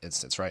 for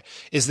instance, right?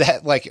 Is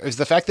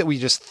the fact that we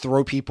just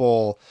throw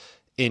people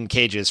in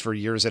cages for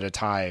years at a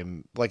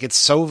time, it's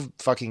so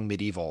fucking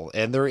medieval.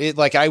 And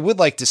I would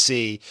like to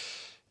see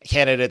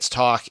candidates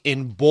talk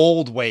in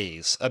bold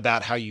ways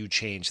about how you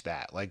change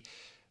that. Like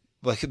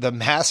the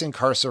mass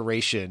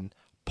incarceration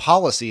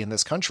policy in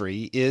this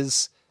country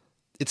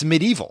it's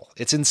medieval.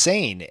 It's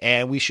insane,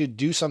 and we should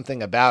do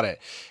something about it.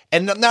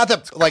 And not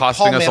that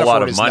Paul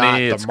Manafort is not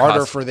the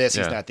martyr for this.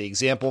 Yeah. He's not the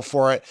example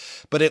for it,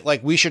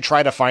 but we should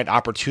try to find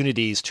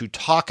opportunities to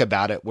talk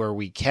about it where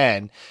we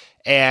can.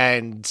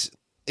 And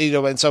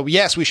so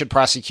yes, we should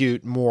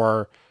prosecute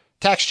more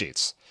tax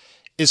cheats.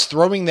 Is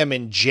throwing them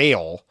in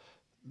jail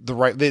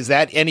is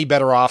that any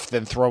better off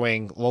than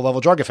throwing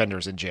low-level drug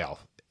offenders in jail?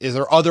 Is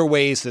there other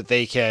ways that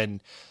they can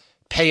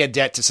pay a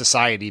debt to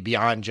society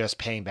beyond just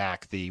paying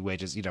back the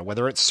wages,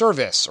 whether it's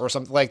service or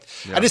something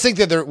I just think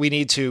that we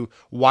need to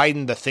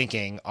widen the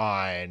thinking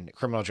on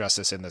criminal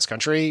justice in this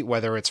country,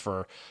 whether it's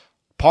for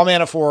Paul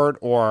Manafort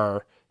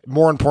or,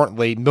 more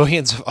importantly,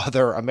 millions of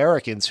other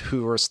Americans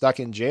who are stuck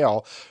in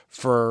jail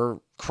for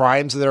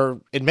crimes that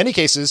are, in many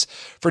cases,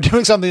 for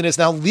doing something that is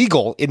now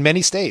legal in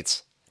many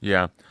states.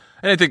 Yeah.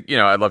 And I think,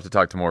 I'd love to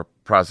talk to more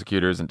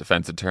prosecutors and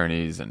defense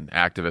attorneys and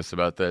activists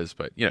about this,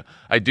 but,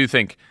 I do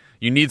think,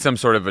 you need some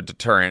sort of a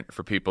deterrent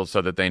for people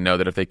so that they know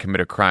that if they commit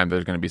a crime,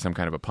 there's going to be some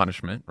kind of a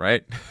punishment,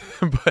 right?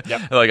 But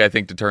like, I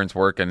think deterrents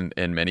work in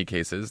many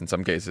cases. In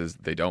some cases,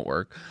 they don't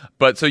work.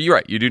 But so you're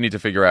right. You do need to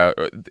figure out,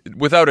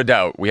 without a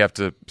doubt, we have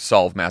to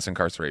solve mass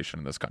incarceration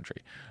in this country.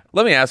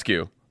 Let me ask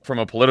you, from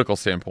a political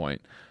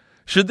standpoint,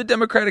 should the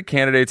Democratic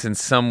candidates in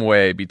some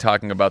way be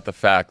talking about the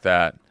fact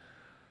that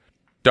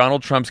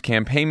Donald Trump's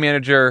campaign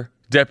manager,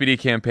 deputy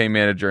campaign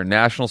manager,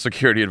 national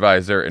security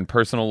advisor, and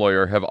personal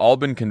lawyer have all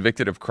been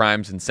convicted of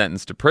crimes and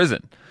sentenced to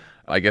prison?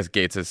 I guess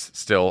Gates is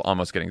still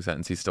almost getting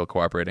sentenced. He's still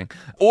cooperating.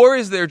 Or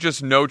is there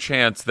just no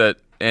chance that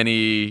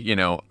any,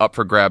 up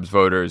for grabs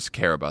voters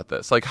care about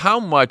this? Like, how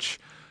much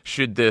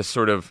should this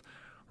sort of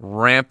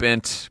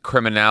rampant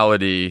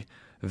criminality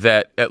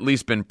that at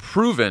least been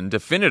proven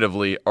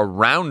definitively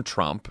around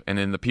Trump and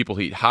in the people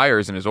he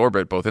hires in his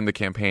orbit, both in the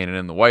campaign and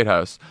in the White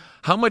House,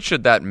 how much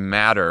should that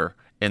matter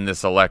in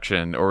this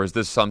election? Or is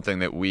this something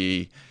that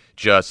we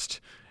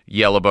just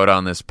yell about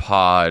on this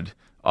pod,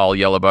 all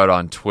yell about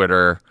on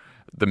Twitter,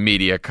 the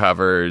media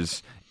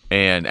covers,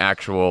 and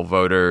actual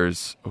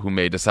voters who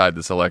may decide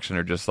this election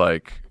are just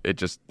like, it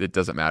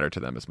doesn't matter to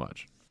them as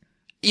much?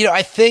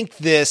 I think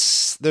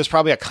there's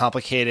probably a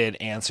complicated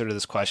answer to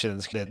this question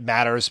that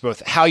matters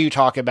both how you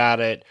talk about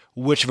it,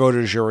 which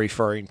voters you're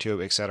referring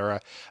to, et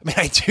cetera. I mean,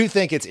 I do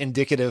think it's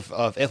indicative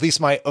of at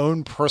least my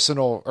own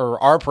personal or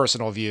our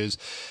personal views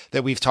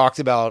that we've talked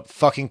about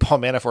fucking Paul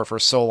Manafort for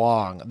so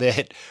long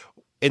that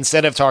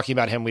instead of talking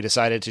about him, we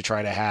decided to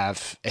try to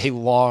have a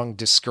long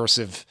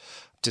discursive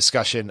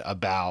discussion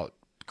about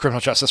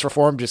criminal justice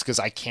reform just because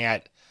I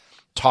can't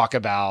talk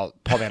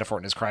about Paul Manafort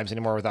and his crimes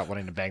anymore without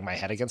wanting to bang my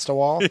head against a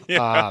wall.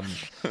 I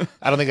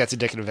don't think that's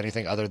indicative of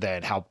anything other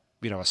than how,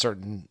 a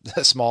certain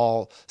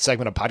small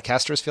segment of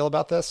podcasters feel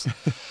about this.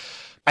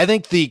 I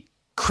think the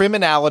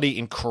criminality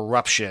and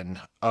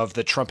corruption of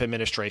the Trump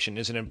administration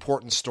is an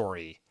important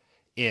story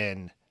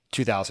in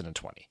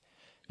 2020.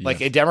 Like,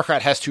 a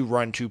Democrat has to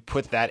run to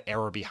put that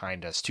error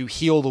behind us, to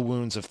heal the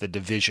wounds of the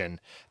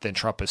division that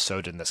Trump has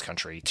sowed in this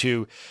country,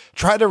 to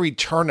try to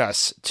return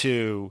us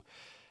to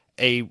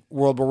a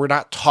world where we're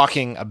not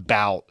talking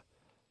about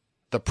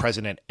the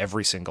president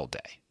every single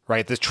day,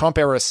 right? The Trump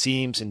era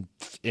seems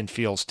and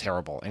feels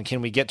terrible. And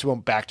can we get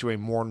back to a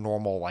more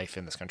normal life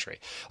in this country?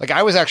 Like,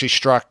 I was actually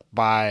struck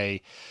by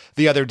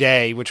the other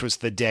day, which was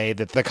the day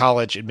that the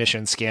college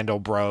admissions scandal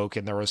broke.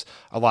 And there was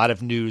a lot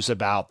of news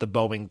about the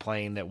Boeing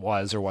plane that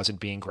was or wasn't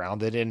being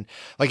grounded. And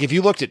like, if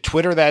you looked at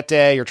Twitter that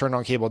day or turned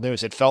on cable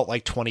news, it felt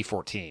like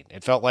 2014.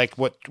 It felt like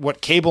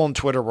what cable and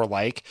Twitter were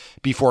like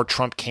before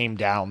Trump came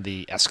down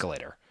the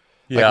escalator.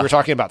 Like, we're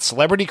talking about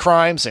celebrity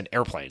crimes and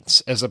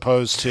airplanes as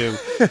opposed to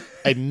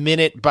a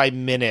minute by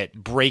minute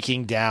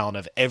breaking down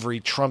of every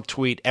Trump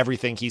tweet,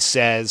 everything he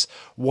says.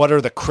 What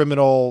are the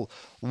criminal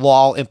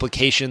law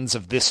implications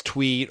of this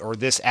tweet or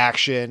this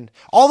action?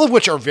 All of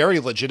which are very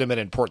legitimate,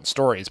 important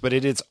stories, but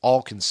it is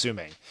all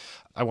consuming.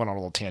 I went on a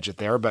little tangent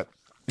there, but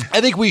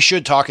I think we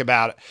should talk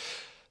about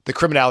the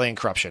criminality and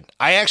corruption.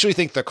 I actually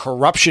think the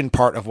corruption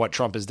part of what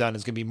Trump has done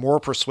is going to be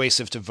more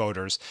persuasive to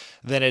voters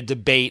than a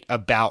debate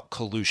about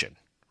collusion.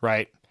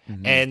 Right.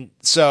 Mm-hmm. And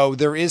so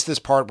there is this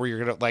part where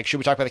you're going to should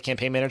we talk about the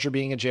campaign manager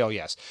being in jail?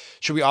 Yes.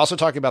 Should we also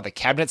talk about the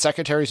cabinet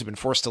secretaries who've been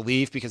forced to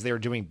leave because they were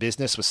doing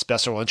business with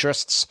special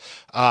interests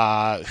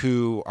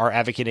who are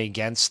advocating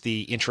against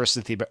the interests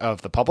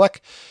of the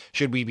public?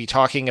 Should we be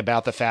talking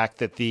about the fact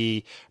that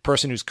the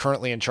person who's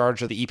currently in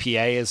charge of the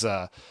EPA is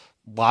a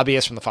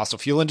lobbyists from the fossil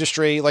fuel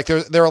industry? Like,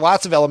 there are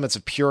lots of elements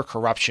of pure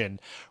corruption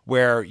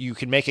where you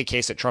can make a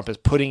case that Trump is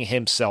putting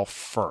himself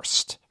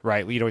first,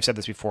 right? We've said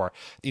this before.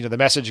 The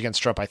message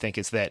against Trump, I think,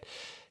 is that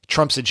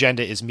Trump's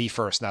agenda is me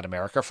first, not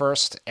America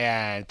first.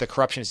 And the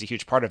corruption is a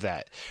huge part of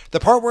that. The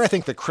part where I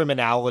think the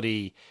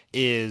criminality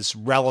is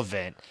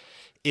relevant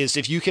is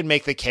if you can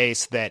make the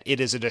case that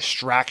it is a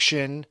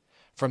distraction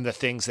from the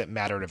things that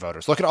matter to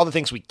voters. Look at all the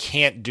things we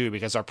can't do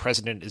because our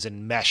president is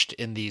enmeshed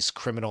in these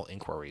criminal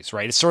inquiries,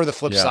 right? It's sort of the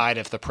flip side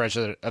of the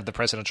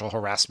presidential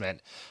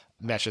harassment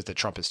meshes that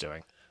Trump is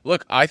doing.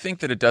 Look, I think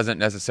that it doesn't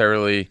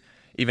necessarily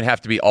even have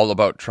to be all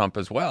about Trump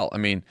as well. I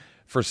mean,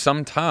 for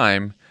some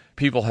time,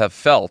 people have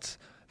felt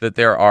that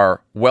there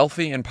are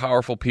wealthy and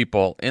powerful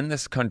people in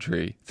this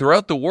country,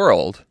 throughout the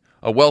world,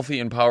 a wealthy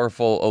and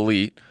powerful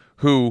elite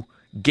who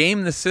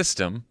game the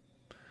system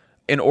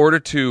in order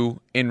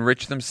to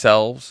enrich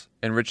themselves,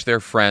 enrich their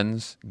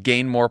friends,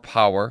 gain more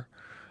power.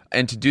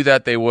 And to do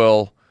that, they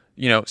will,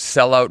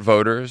 sell out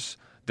voters.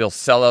 They'll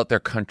sell out their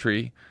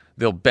country.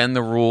 They'll bend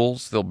the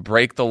rules. They'll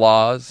break the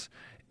laws.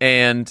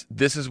 And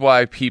this is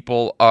why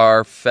people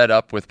are fed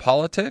up with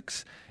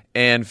politics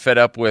and fed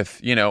up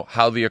with,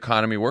 how the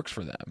economy works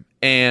for them.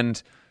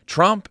 And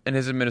Trump and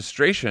his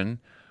administration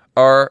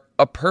are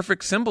a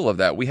perfect symbol of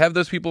that. We have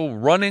those people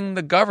running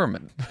the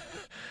government.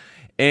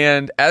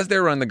 And as they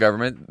run the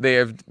government, they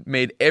have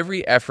made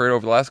every effort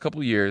over the last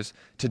couple of years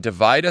to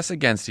divide us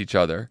against each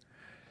other.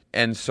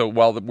 And so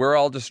while we're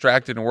all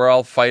distracted and we're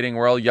all fighting,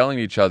 we're all yelling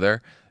at each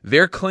other,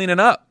 they're cleaning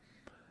up.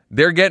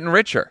 They're getting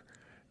richer.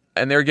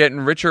 And they're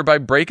getting richer by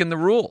breaking the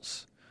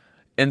rules.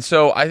 And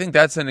so I think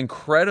that's an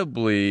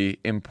incredibly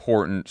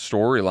important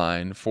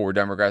storyline for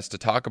Democrats to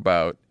talk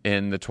about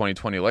in the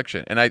 2020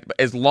 election. And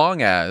as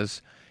long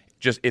as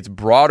just it's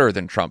broader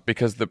than Trump,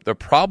 because the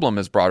problem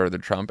is broader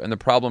than Trump, and the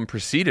problem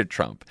preceded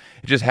Trump.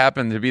 It just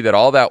happened to be that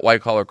all that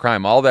white-collar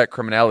crime, all that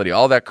criminality,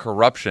 all that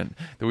corruption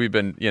that we've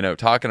been,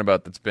 talking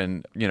about, that's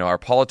been, our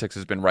politics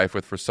has been rife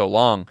with for so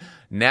long,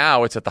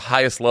 now it's at the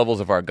highest levels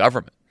of our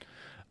government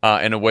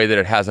in a way that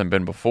it hasn't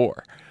been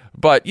before.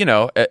 But,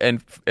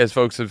 and as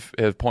folks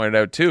have pointed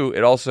out too,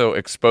 it also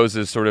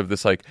exposes sort of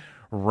this like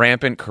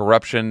rampant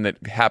corruption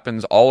that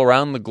happens all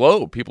around the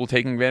globe, people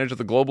taking advantage of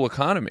the global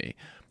economy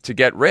to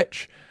get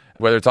rich,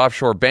 whether it's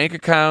offshore bank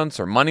accounts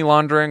or money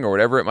laundering or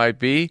whatever it might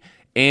be.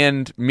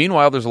 And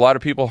meanwhile, there's a lot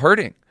of people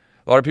hurting,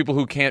 a lot of people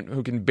who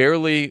can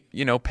barely,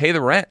 pay the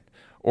rent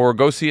or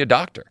go see a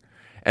doctor.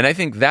 And I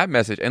think that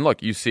message, and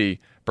look, you see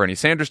Bernie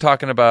Sanders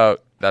talking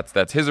about,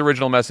 that's his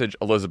original message.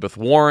 Elizabeth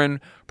Warren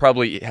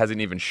probably has an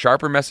even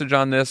sharper message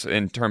on this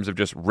in terms of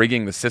just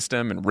rigging the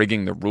system and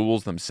rigging the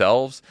rules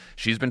themselves.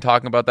 She's been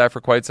talking about that for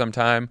quite some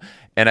time.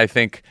 And I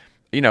think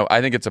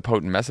it's a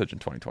potent message in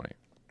 2020.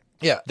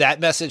 Yeah, that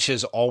message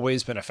has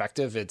always been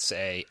effective. It's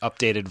a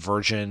updated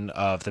version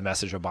of the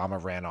message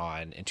Obama ran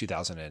on in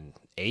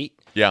 2008.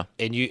 Yeah.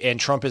 And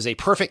Trump is a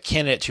perfect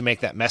candidate to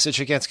make that message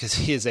against, because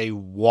he is a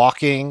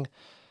walking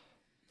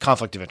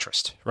conflict of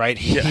interest, right?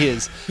 He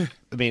is,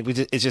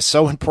 it's just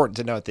so important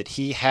to note that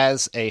he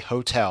has a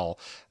hotel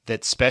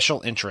that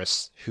special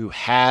interests who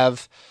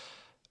have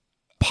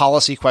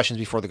policy questions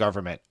before the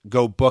government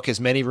go book as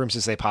many rooms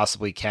as they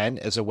possibly can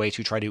as a way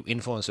to try to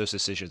influence those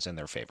decisions in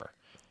their favor.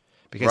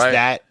 Because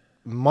that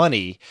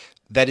money,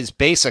 that is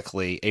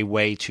basically a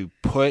way to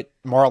put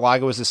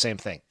Mar-a-Lago is the same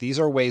thing. These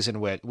are ways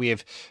in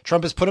which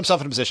Trump has put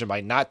himself in a position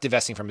by not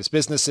divesting from his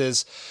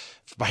businesses,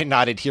 by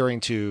not adhering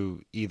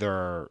to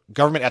either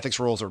government ethics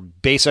rules or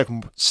basic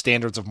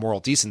standards of moral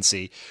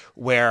decency,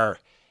 where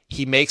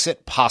he makes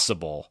it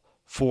possible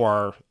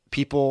for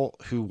people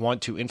who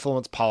want to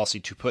influence policy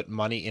to put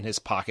money in his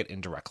pocket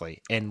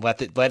indirectly and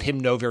let him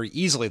know very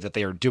easily that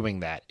they are doing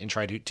that and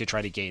try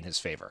to gain his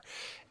favor.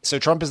 So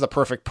Trump is the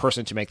perfect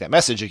person to make that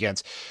message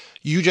against.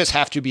 You just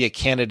have to be a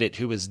candidate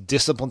who is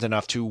disciplined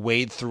enough to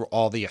wade through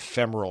all the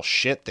ephemeral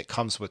shit that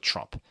comes with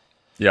Trump.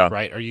 Yeah.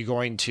 Right? Are you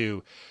going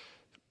to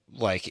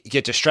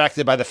get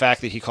distracted by the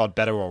fact that he called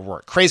Beto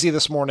O'Rourke crazy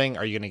this morning?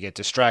 Are you going to get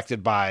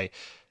distracted by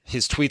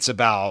his tweets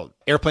about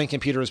airplane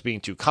computers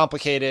being too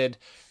complicated?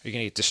 Are you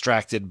going to get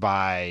distracted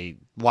by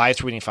live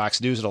tweeting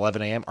Fox News at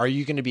 11 a.m.? Are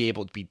you going to be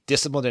able to be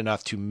disciplined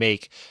enough to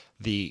make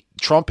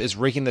Trump is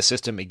rigging the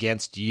system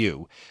against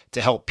you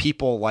to help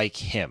people like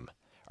him?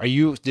 Are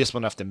you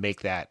disciplined enough to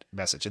make that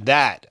message? And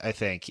that, I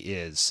think,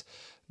 is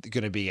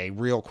going to be a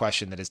real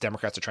question that as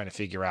Democrats are trying to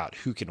figure out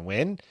who can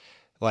win,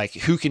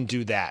 who can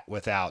do that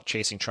without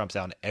chasing Trump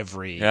down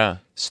every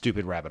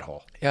stupid rabbit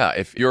hole. Yeah,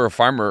 if you're a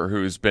farmer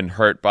who's been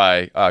hurt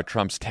by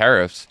Trump's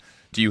tariffs,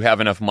 do you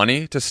have enough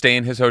money to stay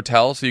in his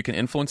hotel so you can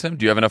influence him?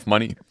 Do you have enough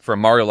money for a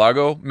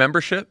Mar-a-Lago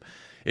membership?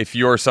 If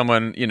you're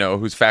someone,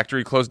 whose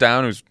factory closed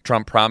down, whose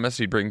Trump promised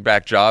he'd bring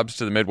back jobs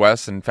to the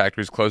Midwest and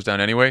factories closed down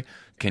anyway,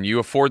 can you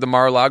afford the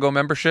Mar-a-Lago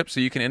membership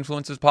so you can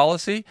influence his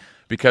policy?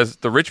 Because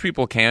the rich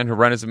people can, who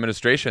run his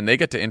administration, they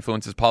get to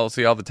influence his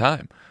policy all the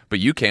time. But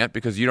you can't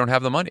because you don't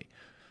have the money.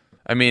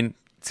 It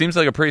seems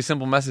like a pretty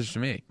simple message to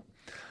me.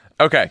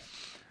 Okay,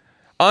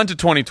 on to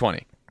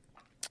 2020.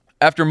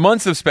 After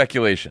months of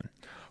speculation,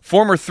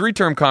 former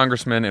three-term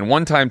congressman and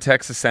one-time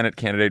Texas Senate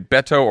candidate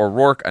Beto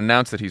O'Rourke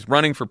announced that he's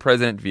running for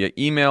president via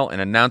email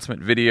and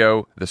announcement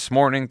video this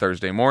morning,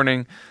 Thursday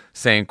morning,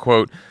 saying,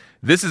 quote,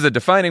 "This is a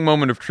defining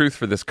moment of truth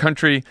for this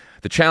country.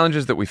 The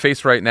challenges that we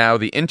face right now,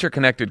 the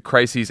interconnected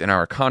crises in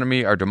our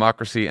economy, our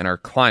democracy, and our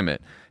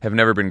climate have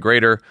never been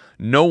greater.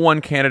 No one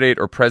candidate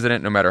or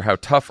president, no matter how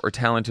tough or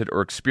talented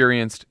or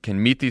experienced,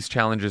 can meet these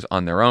challenges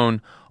on their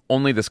own.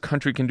 Only this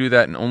country can do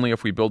that, and only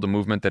if we build a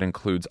movement that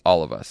includes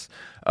all of us."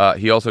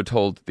 He also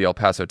told the El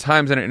Paso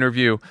Times in an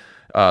interview,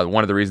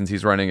 one of the reasons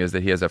he's running is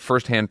that he has a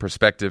firsthand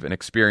perspective and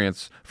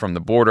experience from the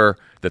border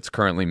that's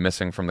currently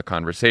missing from the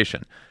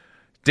conversation.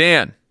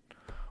 Dan,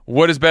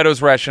 what is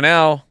Beto's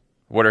rationale?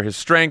 What are his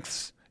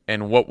strengths?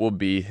 And what will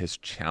be his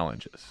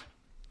challenges?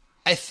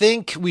 I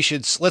think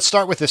let's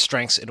start with his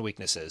strengths and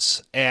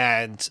weaknesses.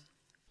 And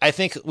I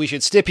think we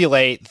should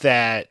stipulate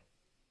that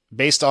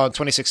based on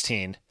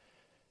 2016,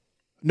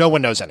 no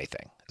one knows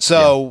anything.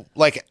 So,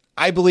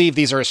 I believe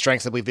these are his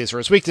strengths. I believe these are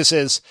his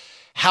weaknesses.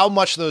 How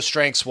much those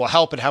strengths will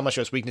help and how much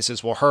those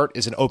weaknesses will hurt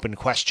is an open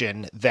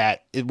question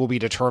that it will be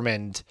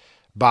determined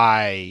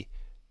by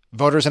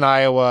voters in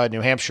Iowa,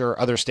 New Hampshire,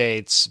 other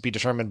states, be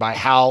determined by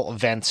how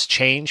events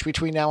change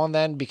between now and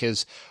then,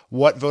 because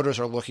what voters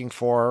are looking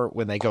for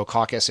when they go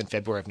caucus in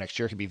February of next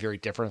year can be very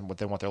different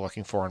than what they're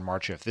looking for in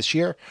March of this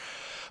year.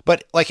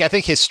 But I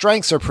think his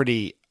strengths are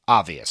pretty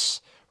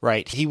obvious,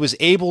 right? He was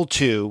able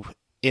to,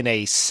 in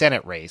a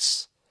Senate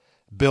race,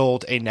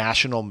 build a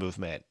national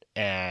movement.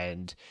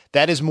 And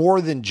that is more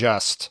than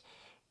just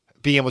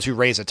being able to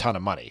raise a ton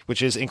of money,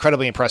 which is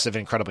incredibly impressive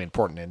and incredibly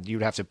important. And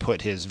you'd have to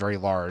put his very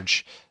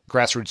large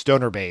grassroots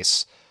donor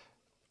base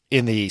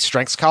in the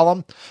strengths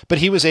column, but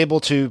he was able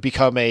to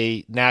become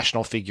a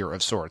national figure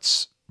of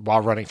sorts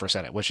while running for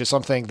Senate, which is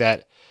something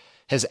that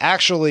has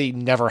actually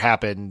never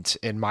happened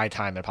in my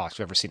time in politics.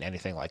 We've ever seen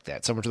anything like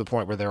that. Somewhere to the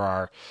point where there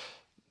are,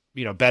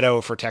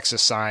 Beto for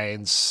Texas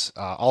signs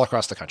all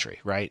across the country,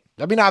 right?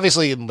 I mean,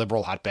 obviously in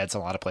liberal hotbeds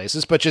in a lot of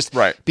places, but just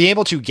being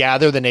able to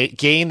gather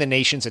gain the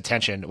nation's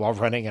attention while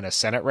running in a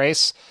Senate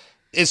race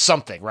is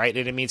something, right?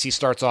 And it means he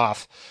starts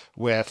off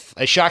with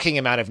a shocking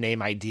amount of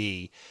name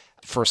ID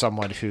for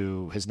someone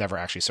who has never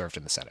actually served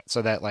in the Senate.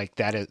 So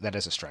that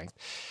is a strength.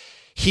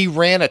 He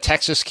ran a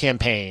Texas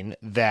campaign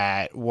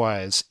that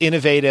was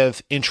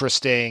innovative,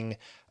 interesting,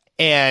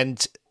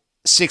 and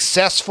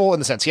successful in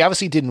the sense he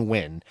obviously didn't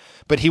win,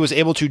 but he was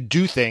able to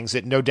do things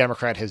that no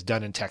Democrat has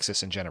done in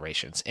Texas in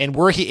generations. And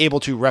were he able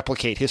to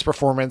replicate his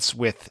performance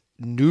with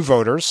new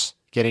voters,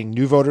 getting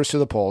new voters to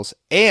the polls,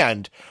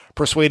 and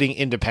persuading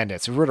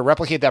independents, if we were to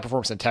replicate that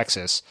performance in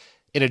Texas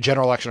in a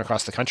general election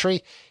across the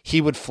country,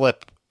 he would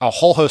flip a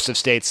whole host of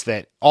states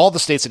all the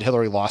states that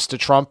Hillary lost to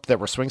Trump that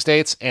were swing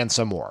states and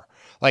some more.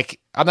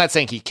 Like, I'm not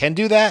saying he can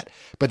do that,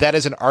 but that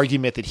is an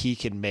argument that he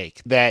can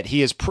make, that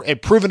he has a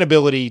proven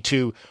ability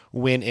to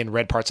win in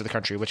red parts of the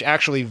country, which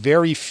actually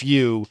very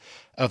few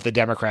of the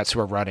Democrats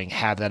who are running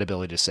have that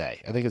ability to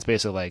say. I think it's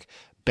basically like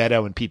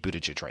Beto and Pete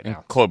Buttigieg right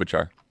now.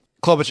 Klobuchar.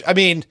 I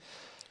mean,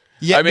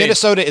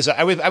 Minnesota is.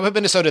 I would put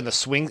Minnesota in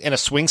a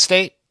swing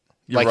state.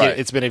 Like right.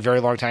 It's been a very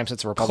long time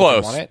since the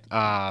Republican won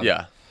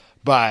it.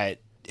 But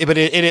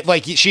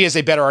she is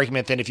a better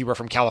argument than if you were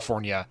from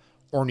California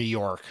or New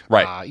York.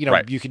 Right.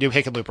 You could do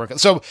Hickenlooper.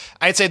 So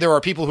I'd say there are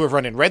people who have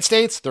run in red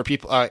states. There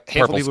are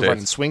handful of people who run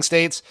in swing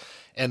states,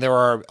 and there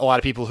are a lot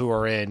of people who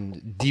are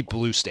in deep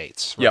blue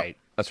states. Right. Yep,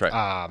 that's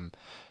right.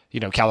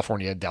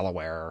 California,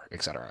 Delaware,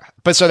 et cetera.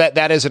 But so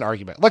that is an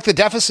argument. Look,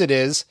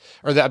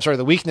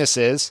 the weakness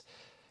is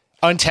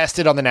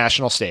untested on the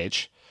national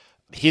stage.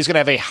 He's going to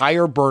have a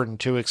higher burden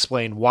to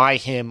explain why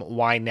him,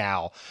 why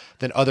now,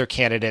 than other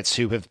candidates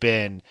who have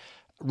been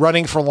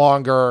running for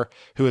longer,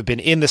 who have been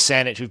in the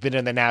Senate, who've been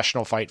in the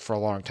national fight for a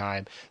long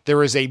time.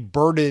 There is a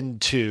burden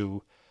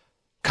to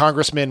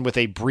congressmen with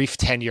a brief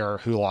tenure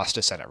who lost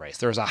a Senate race.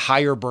 There's a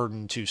higher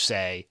burden to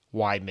say,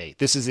 why me?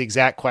 This is the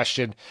exact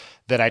question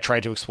that I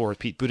tried to explore with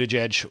Pete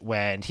Buttigieg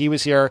when he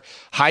was here.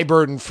 High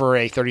burden for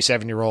a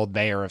 37-year-old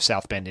mayor of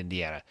South Bend,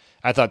 Indiana.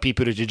 I thought Pete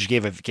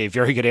Buttigieg gave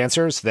very good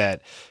answers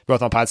that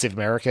both on Pod Save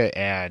America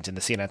and in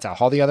the CNN Town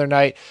Hall the other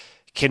night.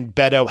 Can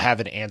Beto have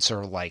an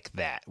answer like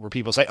that where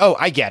people say, oh,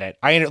 I get it.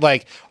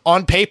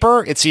 On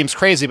paper, it seems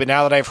crazy, but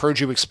now that I've heard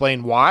you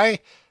explain why,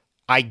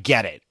 I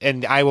get it.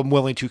 And I am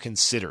willing to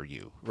consider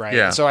you. Right.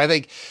 Yeah. So I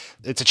think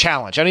it's a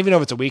challenge. I don't even know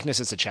if it's a weakness.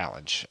 It's a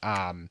challenge.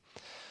 And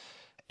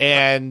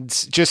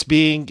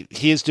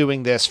he is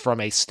doing this from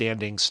a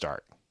standing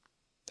start.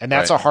 And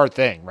that's a hard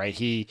thing, right?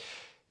 He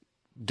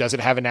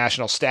doesn't have a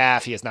national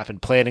staff. He has not been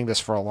planning this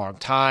for a long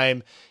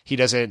time. He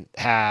doesn't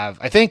have,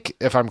 I think,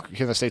 if I'm going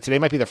to say today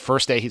might be the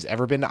first day he's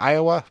ever been to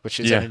Iowa,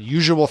 which is an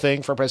unusual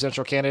thing for a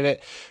presidential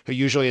candidate who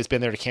usually has been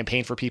there to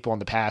campaign for people in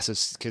the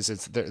past, because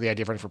it's the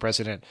idea of running for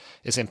president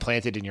is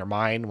implanted in your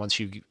mind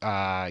once you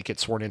get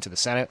sworn into the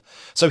Senate.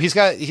 So he's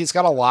got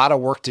a lot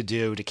of work to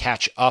do to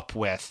catch up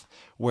with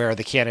where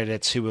the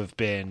candidates who have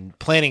been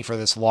planning for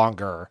this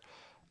longer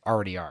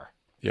already are.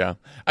 Yeah.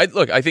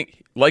 I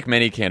think like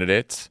many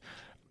candidates,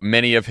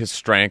 many of his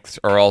strengths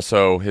are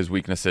also his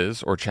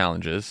weaknesses or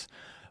challenges.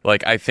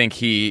 Like, I think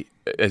he,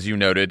 as you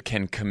noted,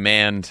 can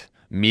command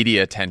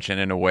media attention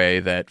in a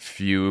way that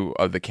few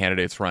of the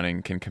candidates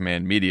running can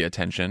command media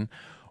attention.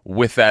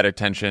 With that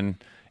attention,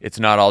 it's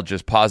not all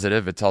just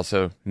positive, it's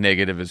also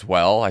negative as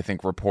well. I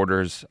think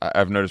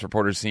I've noticed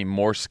reporters seem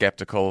more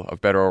skeptical of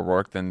Beto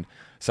O'Rourke than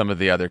some of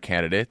the other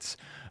candidates.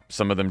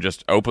 Some of them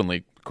just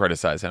openly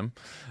criticize him.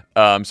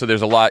 So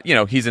there's a lot,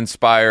 he's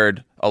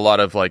inspired a lot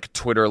of like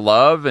Twitter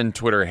love and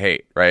Twitter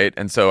hate, right?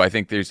 And so I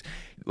think there's,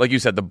 like you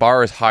said, the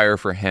bar is higher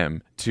for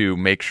him to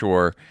make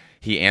sure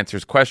he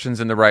answers questions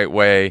in the right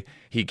way.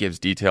 He gives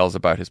details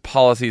about his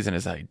policies and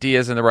his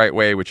ideas in the right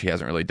way, which he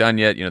hasn't really done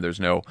yet. There's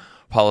no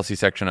policy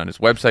section on his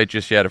website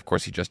just yet. Of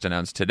course, he just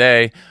announced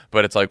today,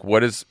 but it's like,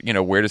 where does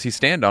he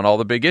stand on all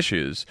the big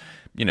issues?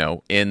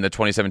 In the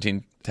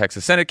 2017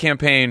 Texas Senate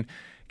campaign,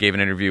 gave an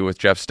interview with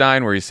Jeff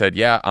Stein where he said,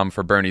 yeah, I'm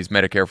for Bernie's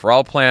Medicare for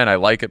All plan. I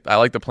like it. I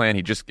like the plan.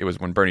 It was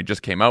when Bernie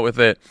just came out with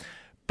it.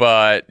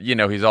 But,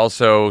 he's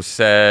also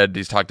said,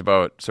 he's talked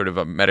about sort of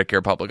a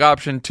Medicare public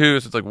option too.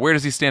 So it's like, where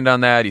does he stand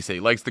on that? He said he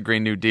likes the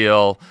Green New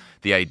Deal,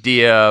 the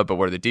idea, but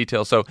what are the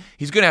details? So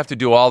he's going to have to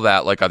do all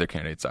that like other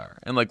candidates are.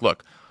 And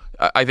look,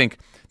 I think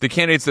the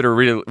candidates that are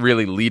really,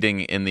 really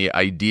leading in the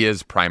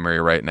ideas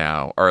primary right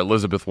now are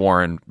Elizabeth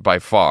Warren by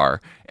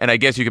far. And I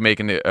guess you can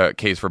make a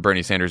case for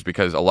Bernie Sanders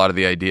because a lot of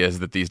the ideas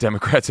that these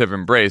Democrats have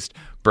embraced,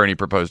 Bernie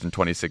proposed in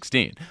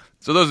 2016.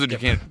 So those are two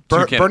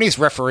candidates. Bernie's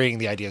refereeing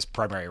the ideas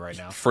primary right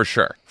now. For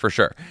sure.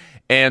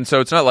 And so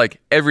it's not like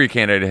every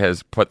candidate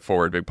has put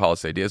forward big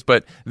policy ideas,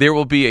 but there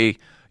will be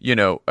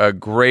a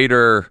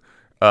greater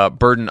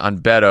burden on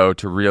Beto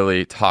to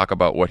really talk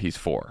about what he's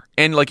for.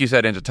 And like you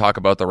said, and to talk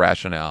about the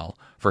rationale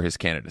for his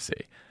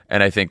candidacy.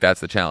 And I think that's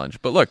the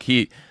challenge. But look,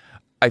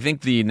 I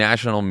think the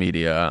national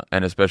media,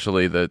 and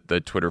especially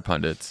the Twitter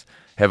pundits,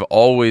 have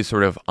always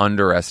sort of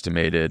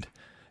underestimated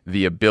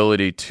the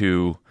ability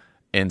to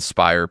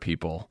inspire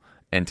people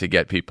and to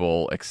get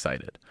people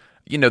excited.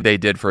 They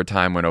did for a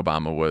time when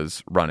Obama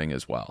was running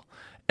as well.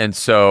 And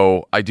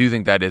so I do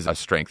think that is a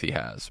strength he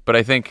has. But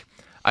I think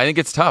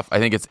it's tough. I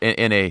think it's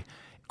in a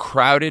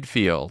crowded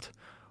field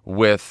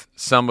with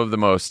some of the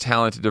most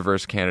talented,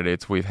 diverse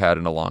candidates we've had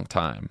in a long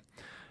time.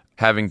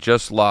 Having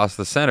just lost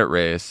the Senate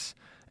race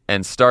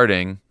and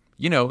starting,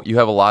 you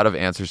have a lot of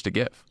answers to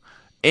give.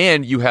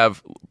 And you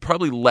have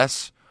probably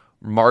less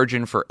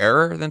margin for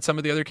error than some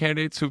of the other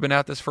candidates who've been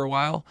at this for a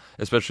while,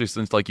 especially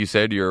since, like you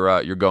said,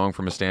 you're going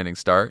from a standing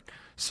start.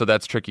 So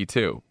that's tricky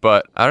too.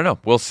 But I don't know.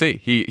 We'll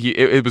see.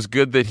 It was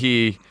good that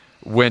he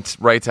went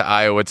right to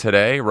Iowa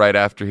today, right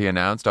after he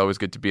announced. Always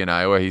good to be in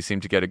Iowa. He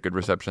seemed to get a good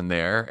reception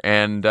there.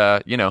 And,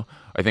 I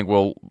think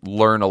we'll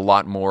learn a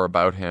lot more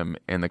about him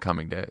in the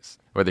coming days,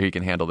 whether he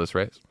can handle this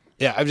race.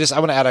 Yeah, I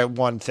want to add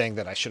one thing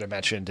that I should have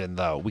mentioned in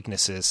the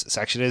weaknesses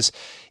section is,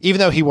 even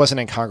though he wasn't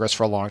in Congress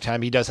for a long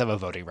time, he does have a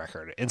voting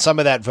record. And some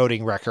of that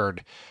voting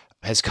record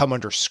has come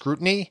under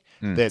scrutiny,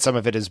 that some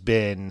of it has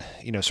been,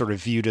 sort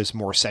of viewed as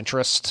more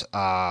centrist.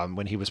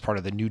 When he was part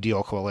of the New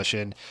Deal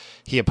coalition,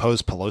 he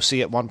opposed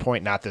Pelosi at one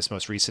point, not this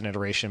most recent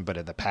iteration, but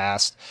in the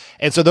past.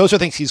 And so those are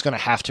things he's going to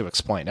have to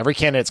explain. Every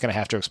candidate's going to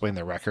have to explain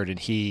their record, and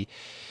he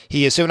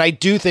is. So, and I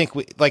do think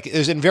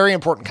there's a very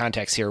important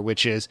context here,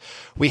 which is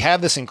we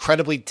have this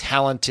incredibly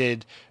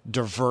talented,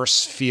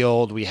 diverse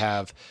field. We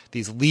have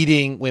these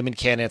leading women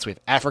candidates. We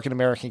have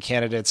African-American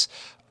candidates,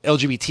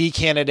 LGBT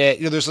candidate.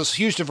 There's this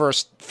huge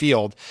diverse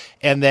field.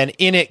 And then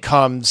in it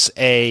comes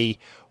a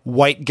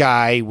white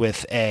guy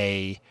with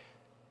a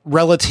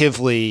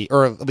relatively,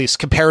 or at least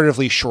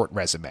comparatively short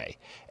resume.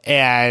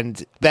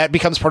 And that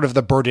becomes part of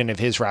the burden of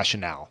his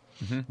rationale,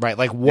 right?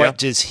 Like, what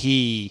does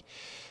he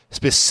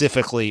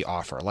specifically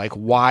offer? Like,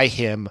 why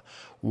him?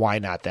 Why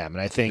not them?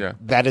 And I think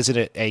that is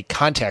a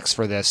context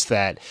for this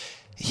that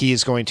he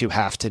is going to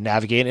have to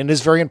navigate, and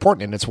is very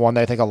important. And it's one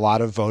that I think a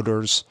lot of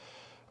voters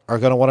are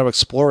going to want to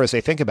explore as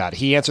they think about it.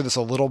 He answered this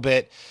a little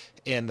bit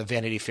in the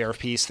Vanity Fair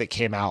piece that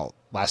came out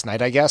last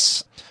night, I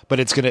guess. But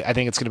I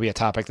think it's going to be a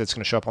topic that's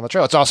going to show up on the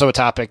trail. It's also a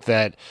topic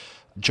that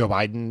Joe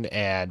Biden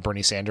and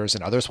Bernie Sanders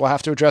and others will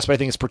have to address. But I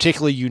think it's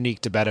particularly unique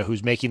to Beto,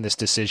 who's making this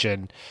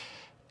decision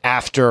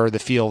after the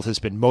field has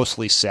been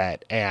mostly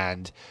set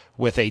and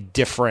with a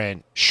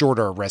different,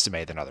 shorter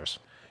resume than others.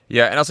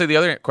 Yeah, and I'll say the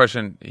other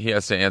question he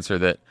has to answer,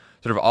 that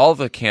sort of all of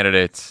the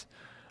candidates,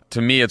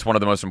 to me, it's one of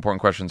the most important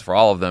questions for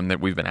all of them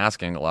that we've been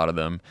asking, a lot of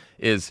them,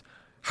 is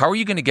how are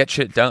you going to get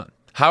shit done?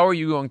 How are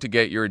you going to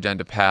get your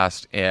agenda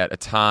passed at a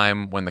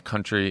time when the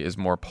country is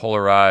more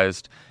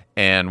polarized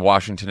and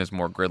Washington is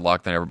more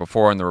gridlocked than ever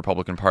before and the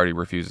Republican Party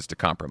refuses to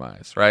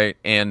compromise, right?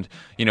 And,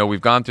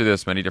 we've gone through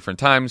this many different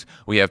times.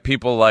 We have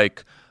people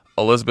like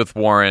Elizabeth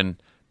Warren,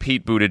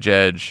 Pete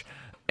Buttigieg,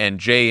 and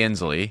Jay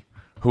Inslee,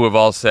 who have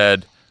all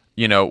said,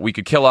 we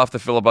could kill off the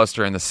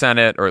filibuster in the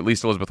Senate, or at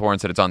least Elizabeth Warren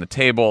said it's on the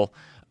table.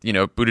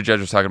 Buttigieg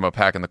was talking about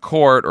packing the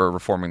court or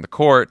reforming the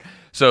court.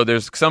 So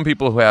there's some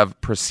people who have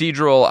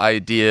procedural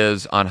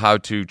ideas on how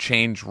to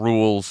change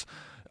rules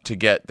to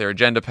get their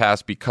agenda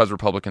passed because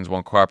Republicans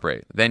won't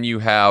cooperate. Then you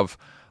have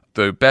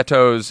the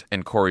Betos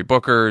and Cory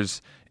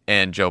Bookers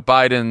and Joe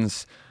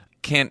Bidens.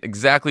 Can't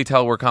exactly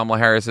tell where Kamala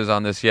Harris is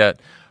on this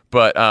yet,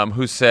 but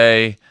who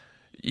say,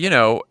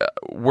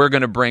 we're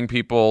going to bring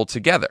people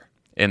together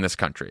in this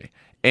country.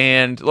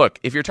 And look,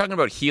 if you're talking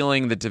about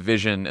healing the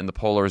division and the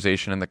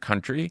polarization in the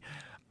country,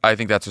 I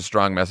think that's a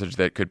strong message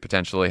that could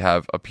potentially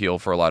have appeal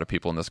for a lot of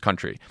people in this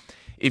country.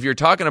 If you're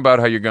talking about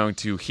how you're going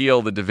to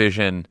heal the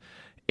division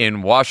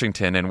in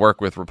Washington and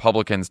work with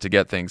Republicans to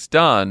get things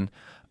done,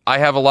 I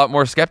have a lot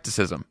more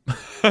skepticism,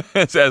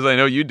 as I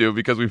know you do,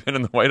 because we've been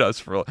in the White House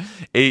for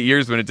 8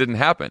 years when it didn't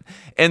happen.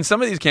 And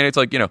some of these candidates,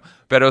 like,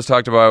 Beto's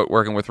talked about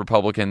working with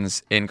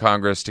Republicans in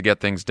Congress to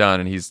get things done,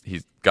 and he's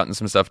gotten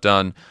some stuff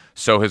done.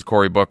 So has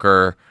Cory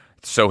Booker.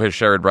 So has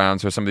Sherrod Brown.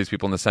 So some of these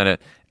people in the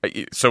Senate.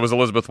 So was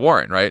Elizabeth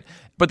Warren, right?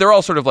 But they're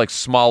all sort of like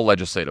small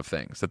legislative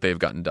things that they've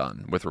gotten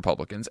done with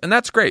Republicans. And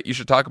that's great. You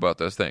should talk about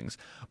those things.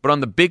 But on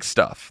the big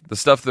stuff, the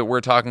stuff that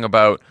we're talking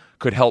about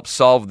could help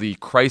solve the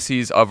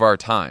crises of our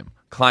time,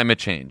 climate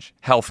change,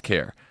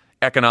 healthcare,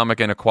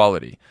 economic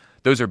inequality.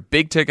 Those are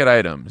big ticket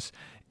items.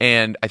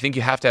 And I think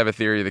you have to have a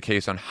theory of the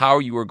case on how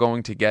you are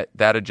going to get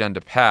that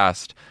agenda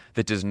passed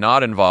that does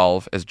not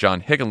involve, as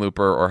John Hickenlooper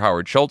or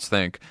Howard Schultz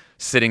think,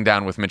 sitting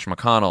down with Mitch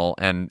McConnell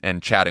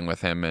and chatting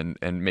with him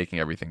and making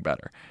everything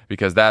better.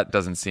 Because that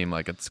doesn't seem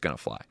like it's going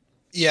to fly.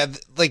 Yeah, I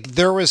think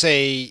there was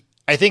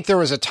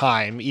a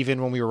time,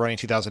 even when we were running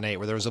 2008,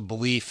 where there was a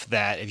belief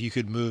that if you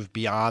could move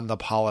beyond the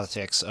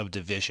politics of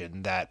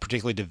division, that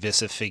particularly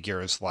divisive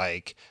figures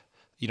like,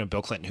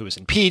 Bill Clinton, who was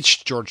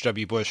impeached, George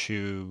W. Bush,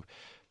 who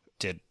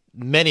did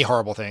many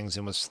horrible things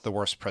and was the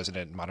worst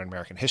president in modern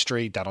American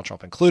history, Donald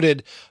Trump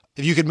included.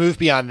 If you could move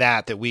beyond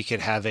that we could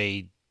have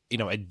a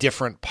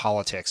different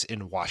politics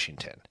in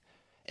Washington.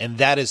 And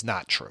that is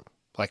not true.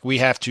 Like, we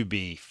have to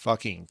be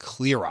fucking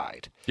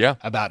clear-eyed Yeah.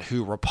 about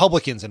who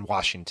Republicans in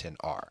Washington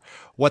are,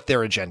 what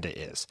their agenda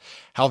is,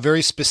 how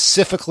very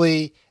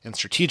specifically and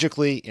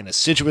strategically and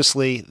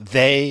assiduously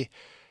they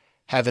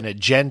have an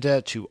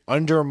agenda to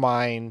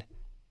undermine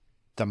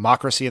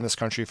democracy in this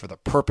country for the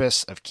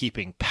purpose of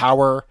keeping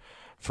power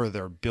for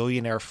their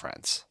billionaire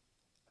friends.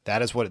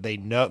 That is what they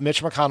know.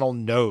 Mitch McConnell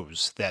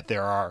knows that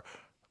there are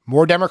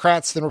more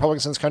Democrats than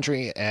Republicans in this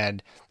country,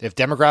 and if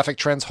demographic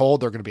trends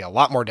hold, there are going to be a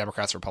lot more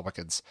Democrats than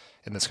Republicans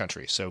in this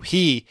country. So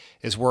he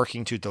is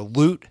working to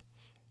dilute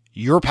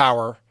your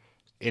power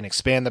and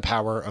expand the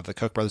power of the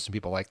Koch brothers and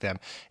people like them.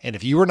 And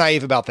if you were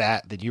naive about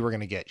that, then you were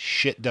going to get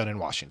shit done in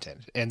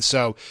Washington. And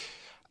so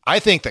I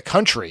think the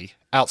country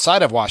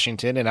outside of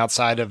Washington and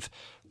outside of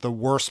the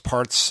worst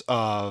parts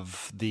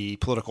of the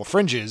political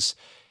fringes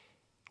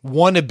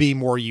want to be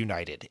more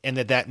united, and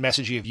that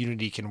messaging of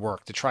unity can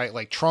work to try.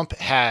 Like, Trump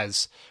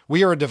has,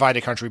 we are a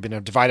divided country,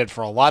 been divided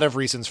for a lot of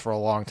reasons for a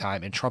long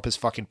time. And Trump has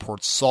fucking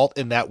poured salt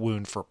in that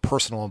wound for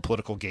personal and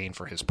political gain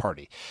for his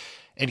party.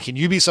 And can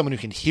you be someone who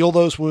can heal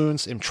those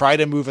wounds and try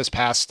to move us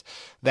past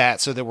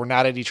that so that we're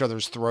not at each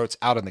other's throats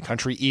out in the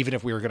country, even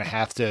if we were going to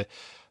have to,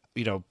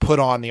 put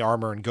on the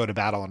armor and go to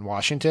battle in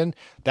Washington?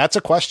 That's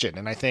a question.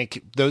 And I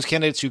think those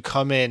candidates who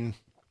come in,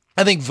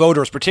 I think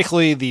voters,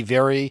 particularly the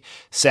very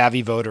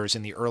savvy voters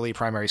in the early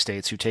primary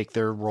states who take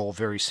their role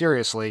very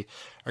seriously,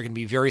 are going to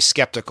be very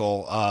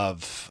skeptical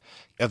of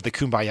the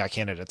kumbaya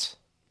candidates.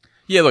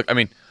 Yeah, look, I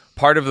mean,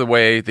 part of the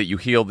way that you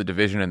heal the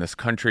division in this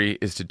country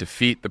is to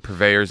defeat the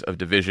purveyors of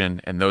division,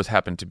 and those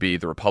happen to be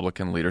the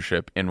Republican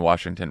leadership in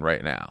Washington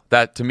right now.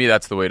 That, to me,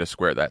 that's the way to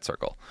square that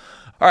circle.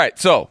 All right,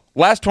 so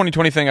last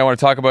 2020 thing I want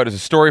to talk about is a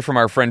story from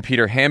our friend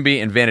Peter Hamby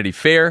in Vanity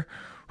Fair,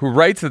 who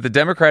writes that the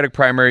Democratic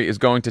primary is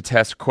going to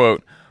test,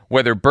 quote,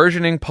 whether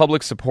burgeoning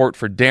public support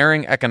for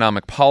daring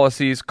economic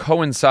policies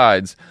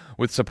coincides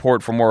with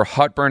support for more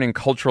hot-burning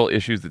cultural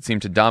issues that seem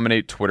to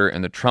dominate Twitter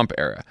in the Trump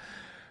era.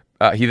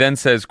 He then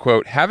says,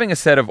 quote, having a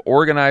set of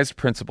organized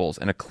principles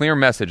and a clear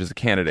message as a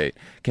candidate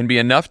can be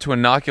enough to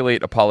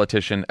inoculate a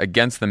politician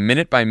against the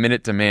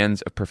minute-by-minute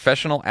demands of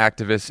professional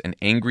activists and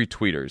angry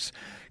tweeters.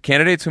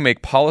 Candidates who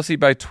make policy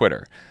by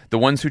Twitter, the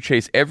ones who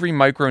chase every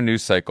micro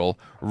news cycle,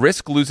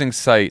 risk losing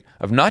sight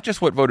of not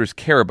just what voters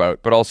care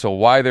about, but also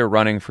why they're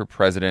running for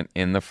president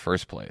in the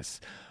first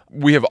place.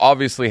 We have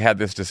obviously had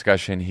this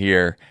discussion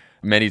here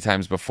many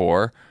times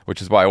before,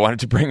 which is why I wanted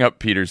to bring up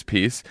Peter's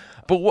piece.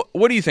 But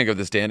what do you think of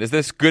this, Dan? Is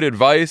this good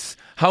advice?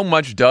 How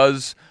much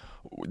does,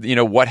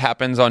 what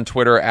happens on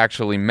Twitter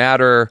actually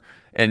matter?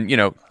 And,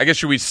 I guess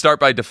should we start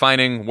by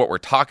defining what we're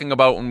talking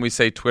about when we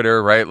say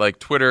Twitter, right? Like,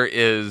 Twitter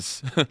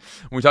is, when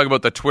we talk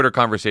about the Twitter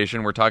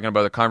conversation, we're talking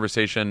about a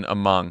conversation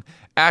among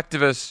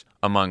activists,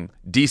 among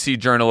DC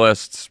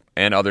journalists,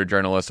 and other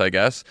journalists, I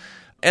guess.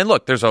 And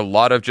look, there's a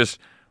lot of just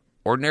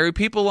ordinary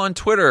people on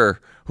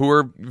Twitter who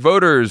are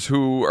voters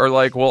who are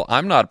like, well,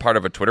 I'm not part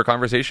of a Twitter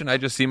conversation. I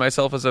just see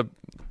myself as a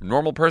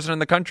normal person in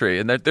the country.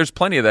 And there's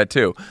plenty of that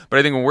too. But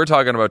I think when we're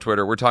talking about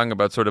Twitter, we're talking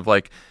about sort of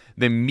like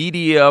the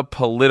media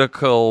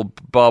political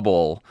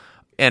bubble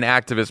and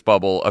activist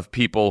bubble of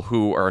people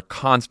who are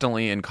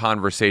constantly in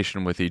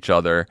conversation with each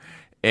other.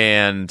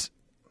 And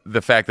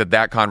the fact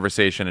that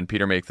conversation, and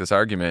Peter makes this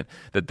argument,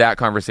 that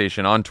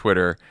conversation on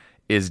Twitter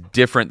is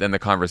different than the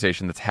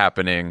conversation that's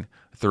happening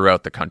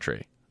throughout the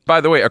country. By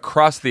the way,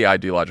 across the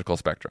ideological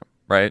spectrum,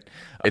 right?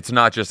 It's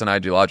not just an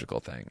ideological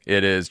thing.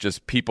 It is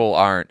just people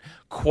aren't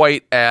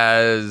quite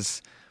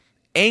as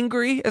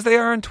angry as they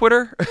are on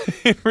Twitter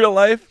in real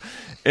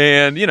life.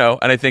 And, and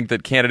I think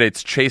that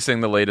candidates chasing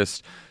the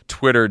latest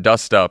Twitter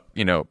dust up,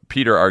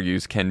 Peter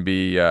argues can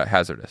be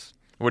hazardous.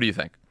 What do you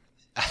think?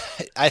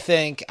 I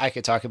think I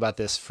could talk about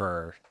this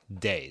for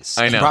days.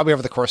 I know. And probably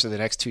over the course of the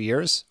next 2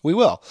 years, we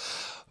will.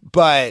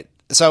 But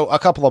so a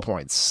couple of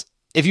points.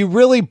 If you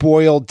really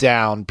boil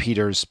down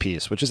Peter's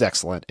piece, which is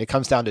excellent, it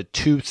comes down to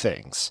two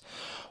things.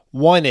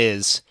 One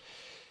is,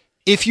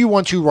 if you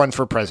want to run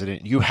for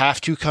president, you have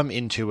to come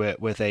into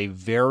it with a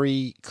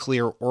very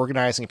clear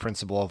organizing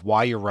principle of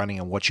why you're running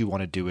and what you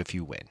want to do if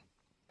you win.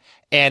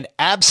 And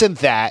absent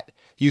that,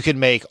 you can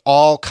make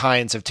all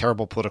kinds of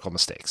terrible political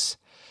mistakes.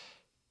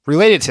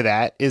 Related to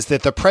that is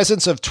that the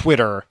presence of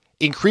Twitter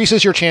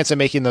increases your chance of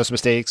making those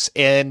mistakes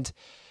and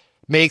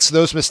makes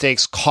those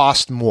mistakes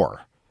cost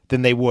more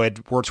than they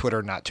would were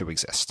Twitter not to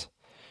exist.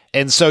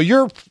 And so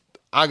I'm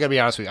going to be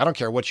honest with you, I don't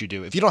care what you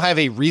do. If you don't have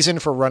a reason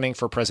for running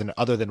for president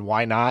other than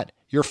why not,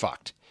 you're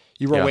fucked.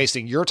 You are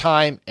wasting your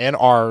time and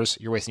ours.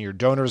 You're wasting your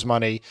donors'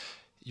 money.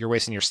 You're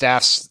wasting your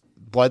staff's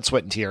blood,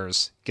 sweat, and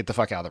tears. Get the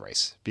fuck out of the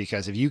race.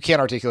 Because if you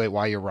can't articulate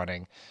why you're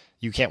running,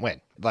 you can't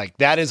win. Like,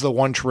 that is the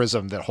one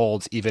truism that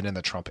holds even in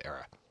the Trump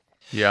era.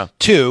 Yeah.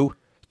 2,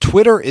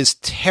 Twitter is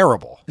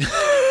terrible.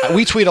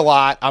 We tweet a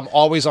lot. I'm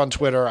always on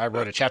Twitter. I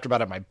wrote a chapter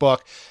about it in my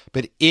book,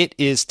 but it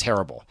is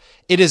terrible.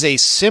 It is a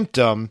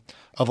symptom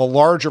of a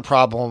larger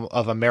problem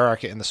of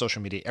America in the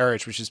social media era,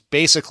 which is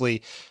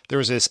basically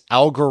there's this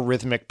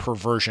algorithmic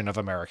perversion of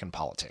American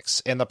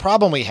politics. And the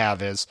problem we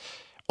have is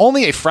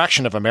only a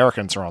fraction of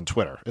Americans are on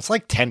Twitter. It's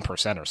like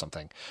 10% or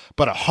something.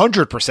 But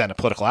 100% of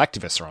political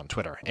activists are on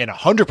Twitter, and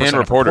 100% of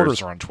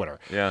reporters are on Twitter.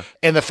 Yeah.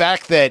 And the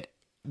fact that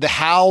the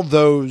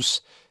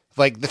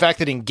fact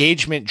that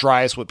engagement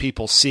drives what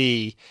people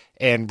see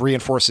and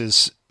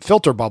reinforces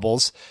filter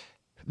bubbles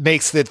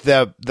makes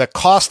the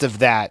cost of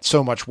that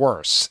so much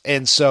worse.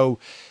 And so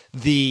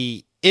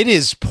it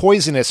is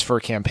poisonous for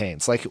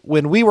campaigns. Like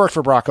when we worked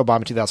for Barack Obama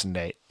in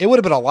 2008, it would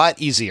have been a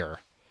lot easier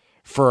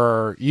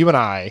for you and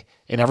I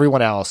and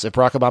everyone else if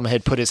Barack Obama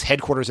had put his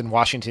headquarters in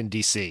Washington,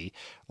 D.C.,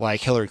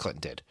 like Hillary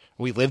Clinton did.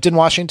 We lived in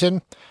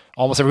Washington.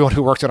 Almost everyone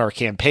who worked on our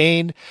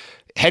campaign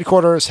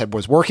headquarters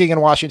was working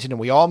in Washington, and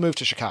we all moved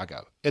to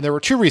Chicago. And there were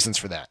two reasons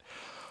for that.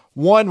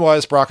 One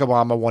was Barack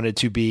Obama wanted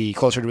to be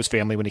closer to his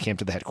family when he came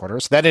to the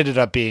headquarters. That ended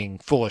up being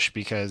foolish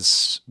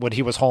because when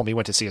he was home, he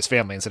went to see his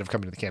family instead of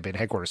coming to the campaign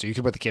headquarters. So you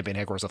could put the campaign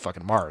headquarters on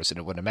fucking Mars and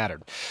it wouldn't have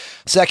mattered.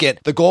 Second,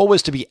 the goal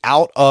was to be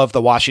out of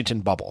the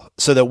Washington bubble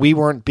so that we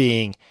weren't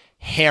being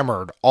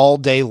hammered all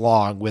day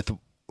long with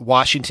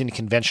Washington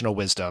conventional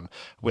wisdom,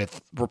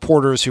 with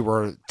reporters who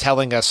were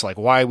telling us like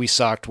why we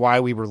sucked,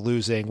 why we were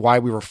losing, why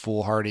we were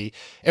foolhardy.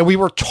 And we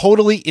were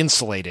totally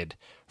insulated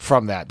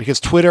from that because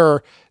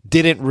Twitter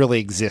didn't really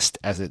exist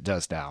as it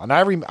does now. And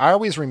I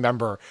always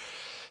remember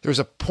there was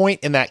a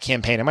point in that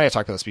campaign, I might have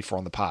talked about this before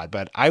on the pod,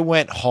 but I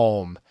went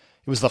home.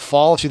 It was the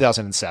fall of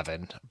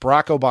 2007.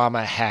 Barack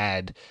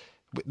Obama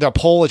the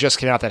poll had just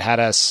come out that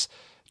had us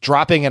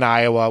dropping in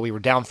Iowa. We were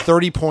down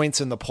 30 points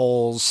in the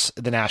polls,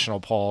 the national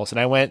polls. And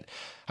I went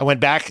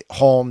back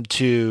home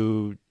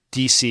to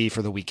DC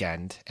for the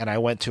weekend, and I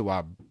went to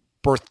a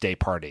birthday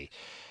party,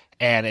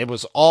 and it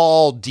was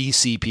all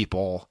DC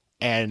people.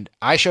 And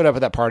I showed up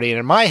at that party, and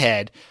in my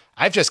head,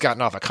 I've just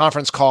gotten off a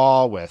conference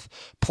call with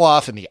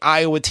Pluff and the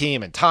Iowa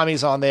team, and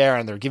Tommy's on there,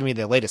 and they're giving me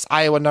the latest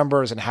Iowa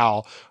numbers and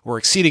how we're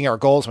exceeding our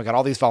goals. We got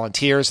all these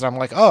volunteers, and I'm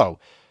like, oh,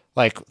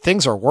 like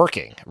things are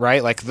working,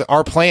 right? Like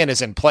our plan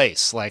is in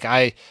place. Like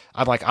I'm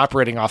like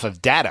operating off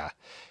of data.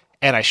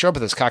 And I show up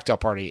at this cocktail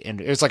party,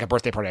 and it was like a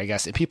birthday party, I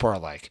guess, and people are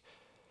like,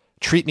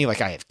 treat me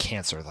like I have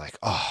cancer. Like,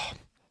 oh,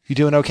 you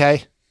doing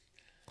okay?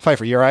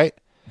 Pfeiffer, you all right?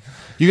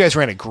 You guys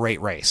ran a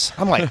great race.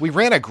 I'm like, we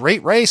ran a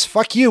great race?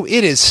 Fuck you.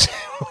 It is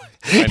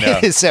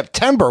it is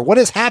September. What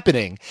is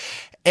happening?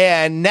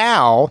 And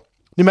now,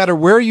 no matter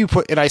where you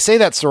put, and I say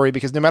that story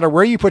because no matter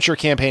where you put your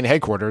campaign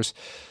headquarters,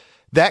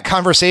 that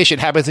conversation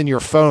happens in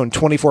your phone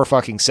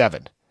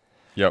 24/7.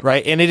 Yep.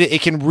 Right. And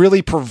it can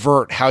really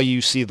pervert how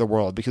you see the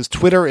world because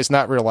Twitter is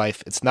not real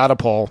life. It's not a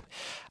poll.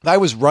 If I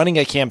was running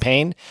a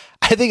campaign,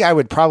 I think I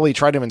would probably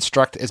try to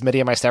instruct as many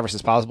of my staffers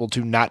as possible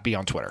to not be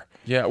on Twitter.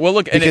 Yeah. Well,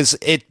 look, because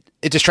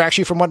it distracts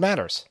you from what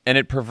matters. And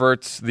it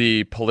perverts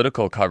the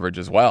political coverage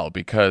as well,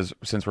 because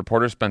since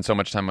reporters spend so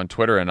much time on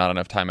Twitter and not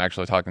enough time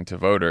actually talking to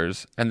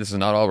voters, and this is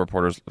not all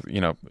reporters,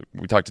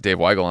 we talked to Dave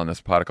Weigel on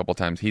this pod a couple of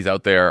times. He's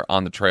out there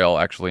on the trail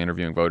actually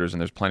interviewing voters,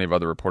 and there's plenty of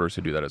other reporters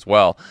who do that as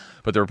well.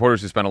 But the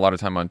reporters who spend a lot of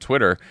time on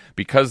Twitter,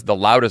 because the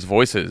loudest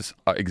voices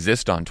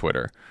exist on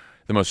Twitter,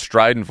 the most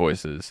strident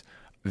voices,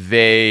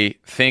 they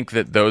think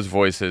that those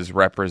voices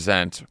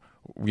represent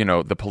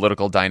the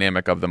political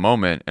dynamic of the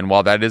moment. And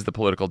while that is the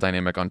political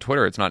dynamic on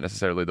Twitter, it's not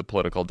necessarily the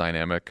political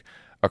dynamic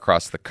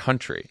across the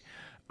country.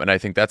 And I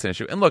think that's an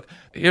issue. And look,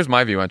 here's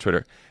my view on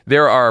Twitter.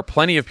 There are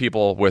plenty of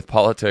people with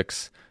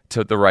politics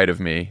to the right of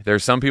me.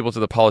 There's some people to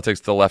the politics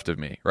to the left of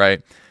me,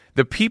 right?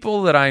 The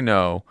people that I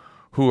know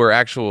who are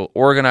actual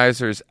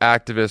organizers,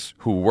 activists,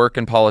 who work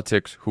in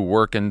politics, who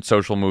work in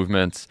social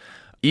movements,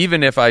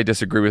 even if I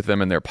disagree with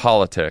them in their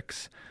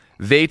politics,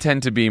 they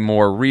tend to be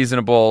more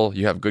reasonable.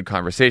 You have good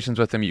conversations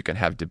with them. You can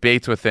have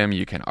debates with them.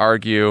 You can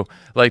argue,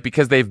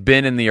 because they've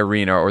been in the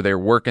arena or they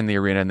work in the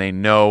arena and they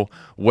know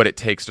what it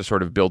takes to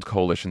sort of build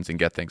coalitions and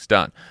get things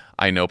done.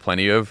 I know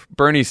plenty of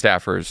Bernie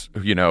staffers,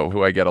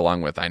 who I get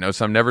along with. I know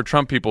some Never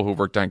Trump people who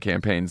worked on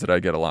campaigns that I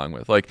get along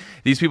with.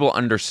 These people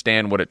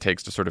understand what it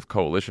takes to sort of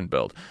coalition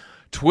build.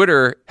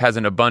 Twitter has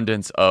an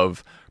abundance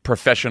of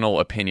professional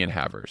opinion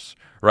havers,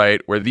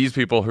 right? Where these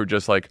people who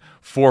just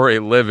for a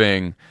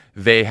living,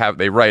 they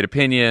write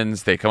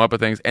opinions, they come up with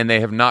things, and they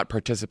have not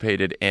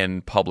participated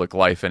in public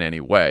life in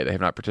any way. They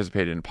have not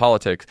participated in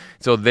politics.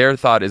 So their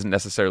thought isn't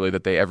necessarily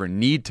that they ever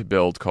need to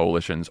build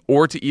coalitions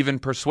or to even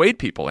persuade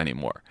people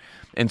anymore.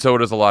 And so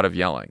it is a lot of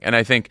yelling. And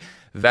I think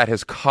that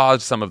has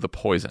caused some of the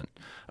poison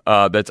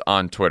that's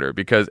on Twitter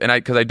because I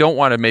don't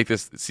want to make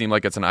this seem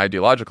like it's an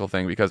ideological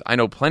thing, because I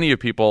know plenty of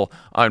people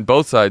on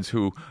both sides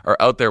who are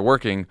out there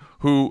working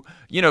who,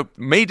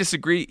 may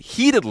disagree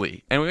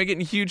heatedly and we may get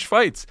in huge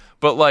fights,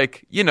 but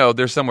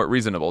they're somewhat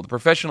reasonable. The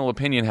professional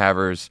opinion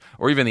havers,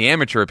 or even the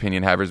amateur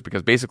opinion havers,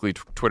 because basically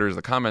Twitter is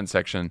the comment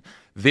section,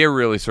 they're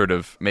really sort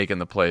of making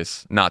the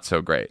place not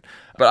so great.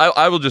 But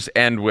I will just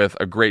end with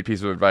a great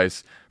piece of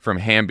advice from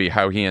Hamby,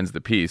 how he ends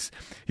the piece.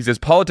 He says,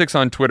 politics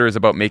on Twitter is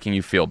about making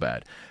you feel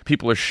bad.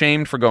 People are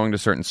shamed for going to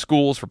certain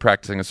schools, for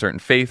practicing a certain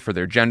faith, for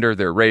their gender,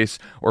 their race,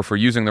 or for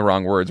using the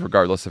wrong words,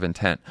 regardless of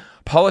intent.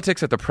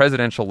 Politics at the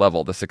presidential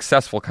level, the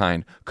successful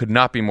kind, could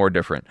not be more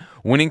different.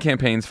 Winning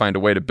campaigns find a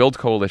way to build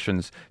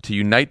coalitions, to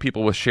unite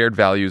people with shared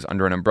values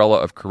under an umbrella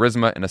of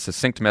charisma and a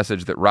succinct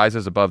message that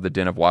rises above the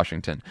din of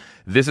Washington.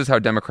 This is how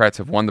Democrats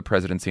have won the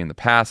presidency in the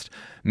past.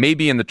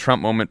 Maybe in the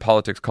Trump moment,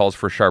 politics calls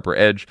for a sharper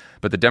edge,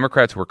 but the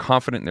Democrats who are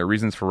confident in their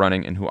reasons for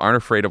running and who aren't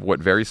afraid of what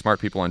very smart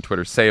people on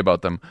Twitter say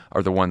about them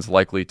are the ones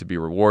likely to be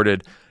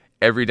rewarded.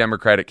 Every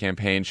Democratic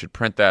campaign should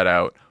print that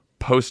out,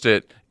 post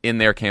it in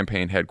their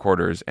campaign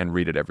headquarters, and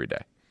read it every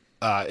day.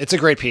 It's a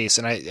great piece,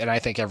 and I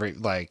think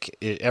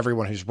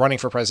everyone who's running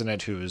for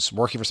president, who's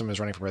working for someone who's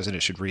running for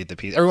president, should read the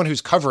piece. Everyone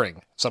who's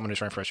covering someone who's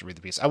running for president should read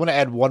the piece. I want to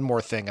add one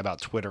more thing about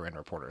Twitter and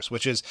reporters,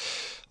 which is,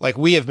 like,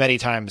 we have many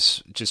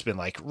times just been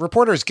like,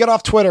 reporters, get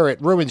off Twitter,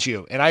 it ruins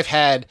you. And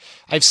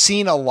I've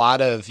seen a lot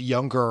of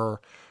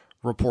younger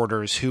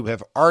reporters who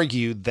have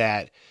argued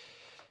that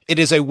it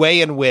is a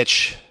way in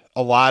which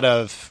a lot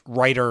of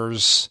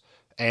writers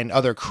and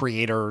other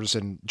creators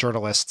and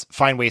journalists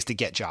find ways to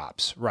get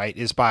jobs, right,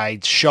 is by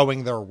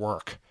showing their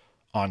work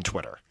on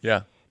Twitter.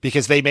 Yeah.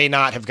 Because they may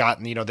not have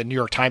gotten, the New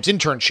York Times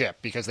internship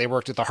because they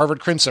worked at the Harvard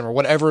Crimson or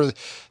whatever,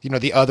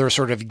 the other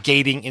sort of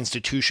gating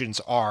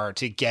institutions are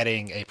to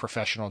getting a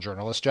professional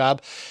journalist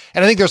job.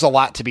 And I think there's a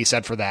lot to be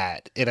said for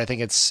that. And I think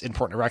it's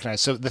important to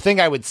recognize. So the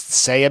thing I would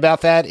say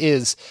about that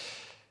is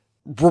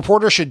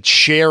reporters should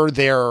share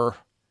their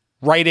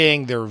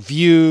writing, their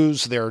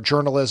views, their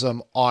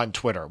journalism on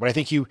Twitter. When I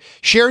think you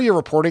share your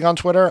reporting on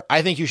Twitter,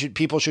 I think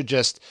people should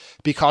just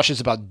be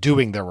cautious about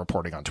doing their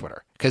reporting on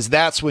Twitter, because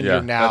that's when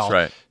you're now, that's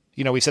right.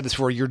 We said this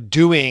before, you're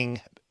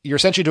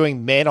essentially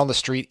doing man on the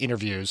street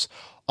interviews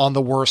on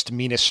the worst,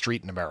 meanest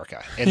street in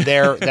America. And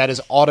that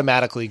is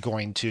automatically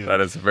going to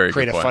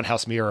create a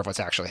funhouse mirror of what's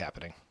actually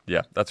happening.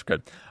 Yeah, that's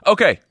good.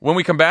 Okay, when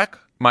we come back,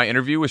 my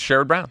interview with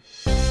Sherrod Brown.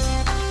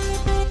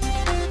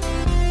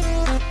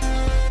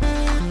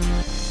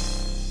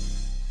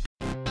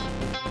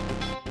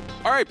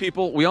 All right,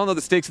 people, we all know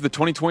the stakes of the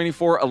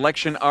 2024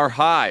 election are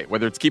high,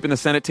 whether it's keeping the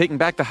Senate, taking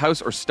back the House,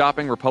 or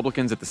stopping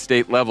Republicans at the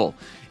state level.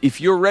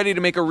 If you're ready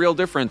to make a real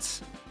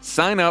difference,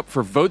 sign up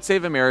for Vote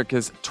Save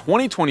America's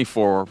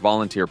 2024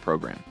 volunteer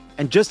program.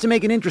 And just to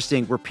make it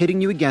interesting, we're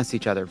pitting you against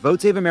each other.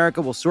 Vote Save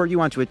America will sort you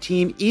onto a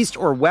team, East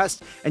or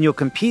West, and you'll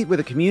compete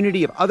with a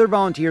community of other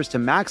volunteers to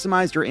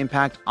maximize your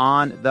impact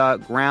on the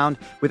ground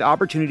with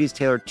opportunities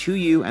tailored to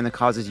you and the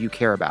causes you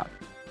care about.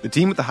 The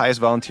team with the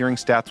highest volunteering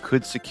stats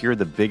could secure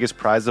the biggest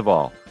prize of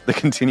all, the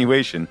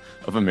continuation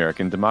of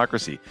American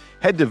democracy.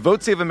 Head to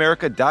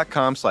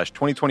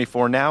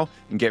votesaveamerica.com/2024 now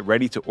and get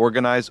ready to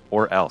organize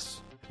or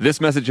else. This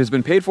message has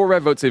been paid for by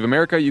Vote Save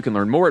America. You can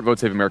learn more at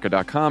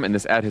votesaveamerica.com, and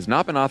this ad has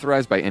not been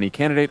authorized by any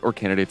candidate or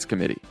candidates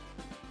committee.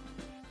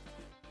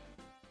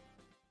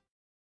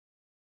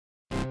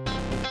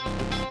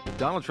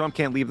 Donald Trump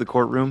can't leave the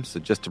courtroom, so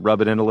just to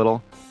rub it in a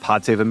little,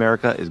 Pod Save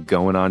America is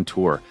going on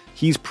tour.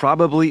 He's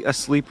probably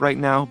asleep right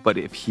now, but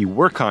if he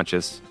were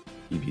conscious,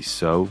 he'd be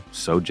so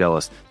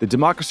jealous. The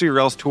Democracy or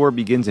Else tour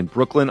begins in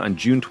Brooklyn on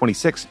June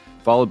 26th,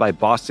 followed by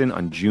Boston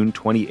on June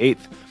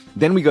 28th.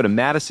 Then we go to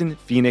Madison,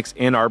 Phoenix,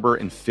 Ann Arbor,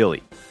 and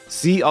Philly.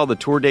 See all the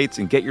tour dates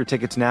and get your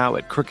tickets now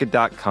at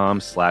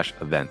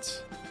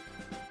crooked.com/events.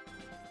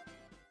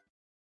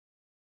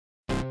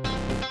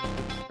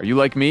 Are you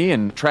like me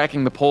and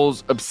tracking the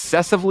polls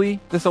obsessively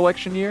this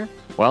election year?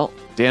 Well,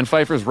 Dan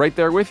Pfeiffer's right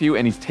there with you,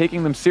 and he's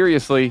taking them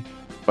seriously,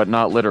 but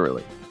not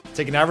literally.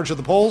 Take an average of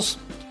the polls.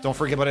 Don't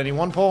forget about any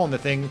one poll. And the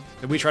thing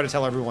that we try to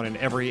tell everyone in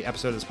every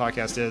episode of this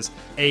podcast is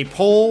a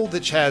poll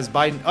that has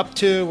Biden up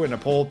to and a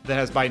poll that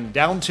has Biden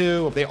down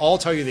to, they all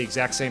tell you the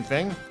exact same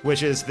thing,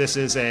 which is this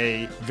is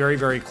a very,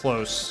 very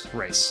close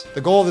race.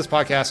 The goal of this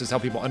podcast is to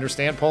help people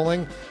understand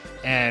polling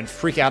and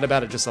freak out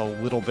about it just a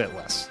little bit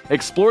less.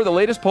 Explore the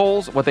latest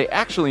polls, what they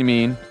actually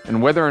mean, and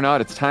whether or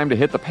not it's time to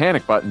hit the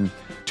panic button.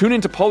 Tune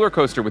into Polar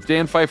Coaster with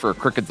Dan Pfeiffer,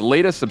 Crooked's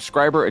latest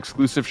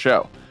subscriber-exclusive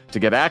show. To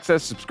get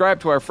access, subscribe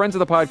to our Friends of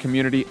the Pod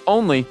community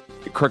only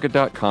at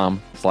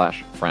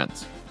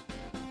crooked.com/friends.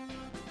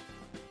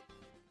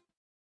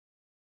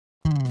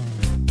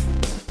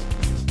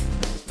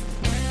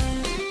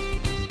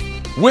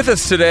 With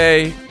us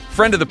today,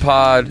 friend of the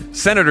pod,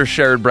 Senator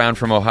Sherrod Brown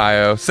from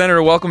Ohio.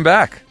 Senator, welcome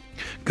back.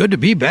 Good to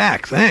be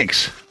back.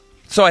 Thanks.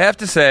 So I have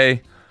to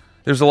say,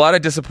 there's a lot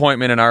of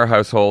disappointment in our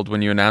household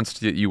when you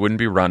announced that you wouldn't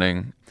be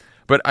running.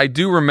 But I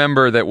do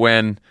remember that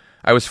when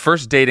I was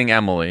first dating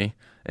Emily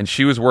and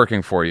she was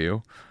working for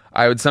you,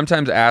 I would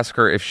sometimes ask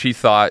her if she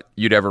thought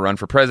you'd ever run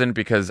for president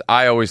because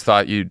I always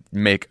thought you'd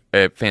make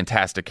a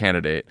fantastic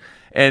candidate.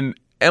 And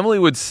Emily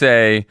would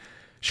say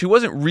she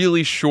wasn't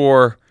really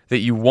sure that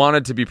you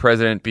wanted to be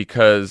president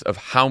because of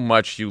how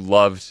much you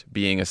loved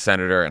being a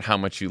senator and how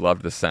much you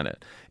loved the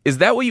Senate. Is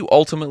that what you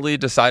ultimately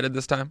decided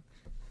this time?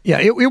 Yeah,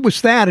 it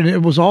was that, and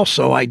it was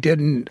also I've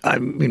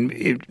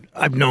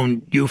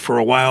known you for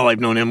a while. I've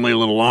known Emily a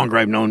little longer.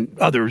 I've known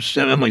others,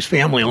 Emily's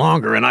family,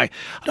 longer, and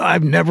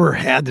I've never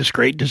had this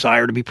great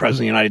desire to be president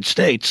of the United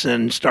States.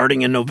 And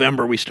starting in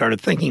November, we started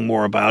thinking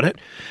more about it.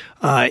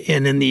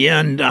 And in the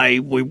end,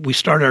 we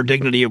started our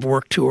Dignity of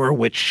Work tour,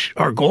 which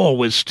our goal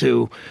was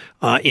to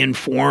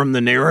inform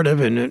the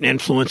narrative and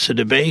influence the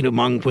debate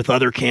with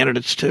other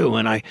candidates too.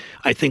 And I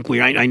think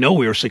I know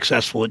we were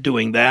successful at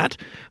doing that.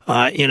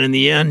 And in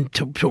the end,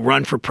 to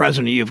run for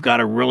president, you've got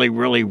to really,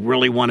 really,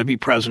 really want to be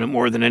president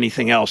more than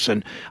anything else.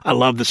 And I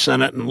love the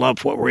Senate and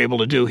love what we're able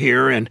to do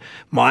here. And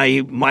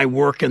my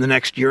work in the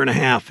next year and a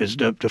half is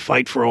to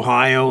fight for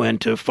Ohio and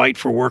to fight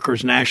for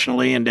workers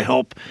nationally and to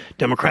help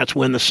Democrats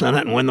win the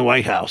Senate and win the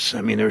White House.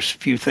 I mean, there's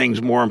few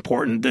things more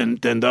important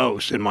than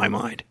those in my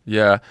mind.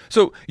 Yeah.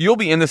 So you'll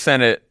be in the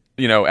Senate,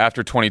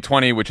 after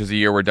 2020, which is a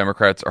year where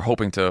Democrats are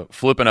hoping to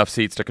flip enough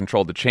seats to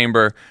control the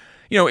chamber.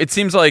 It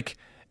seems like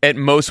at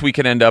most we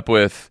could end up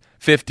with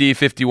 50,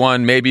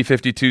 51, maybe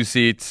 52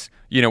 seats.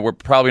 We're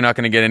probably not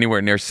going to get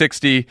anywhere near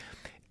 60.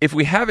 If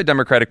we have a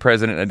Democratic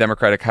president and a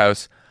Democratic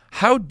House,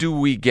 how do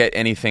we get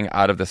anything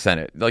out of the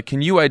Senate? Like,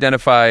 can you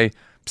identify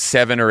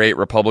 7 or 8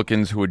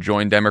 Republicans who would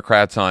join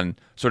Democrats on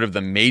sort of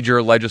the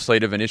major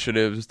legislative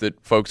initiatives that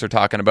folks are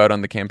talking about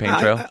on the campaign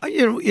trail?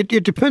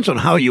 It depends on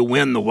how you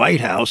win the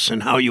White House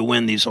and how you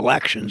win these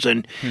elections.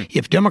 And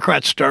if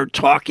Democrats start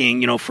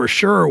talking, for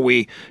sure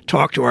we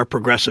talk to our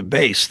progressive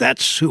base.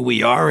 That's who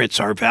we are.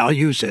 It's our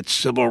values. It's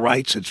civil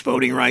rights. It's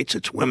voting rights.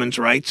 It's women's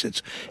rights.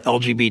 It's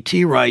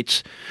LGBT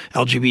rights,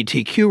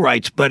 LGBTQ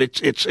rights. But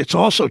it's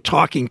also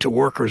talking to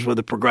workers with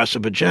a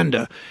progressive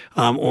agenda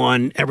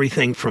on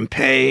everything from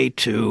pay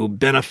to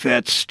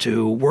benefits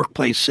to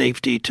workplace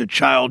safety to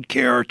child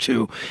care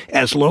to,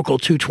 as Local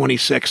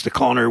 226, the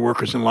culinary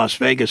workers in Las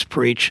Vegas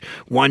preach,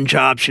 one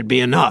job should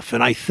be enough.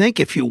 And I think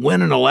if you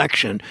win an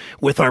election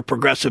with our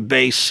progressive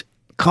base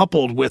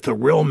coupled with a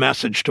real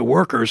message to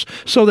workers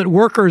so that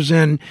workers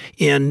in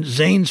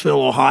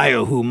Zanesville,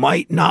 Ohio, who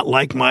might not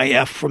like my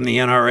F from the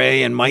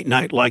NRA and might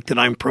not like that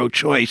I'm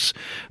pro-choice,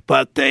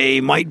 but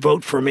they might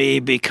vote for me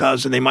and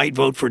they might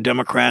vote for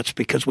Democrats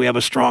because we have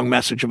a strong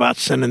message about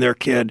sending their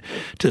kid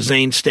to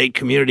Zane State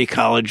Community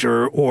College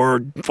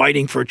or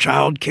fighting for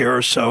child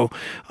care so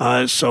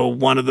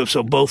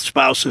both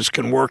spouses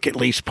can work at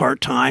least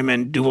part-time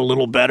and do a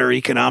little better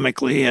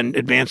economically and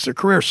advance their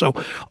career. So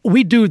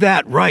we do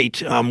that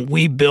right.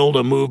 We build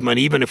a movement,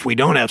 even if we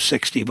don't have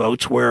 60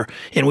 votes,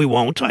 and we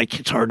won't,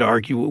 it's hard to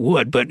argue it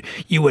would, but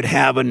you would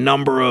have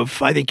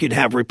I think you'd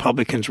have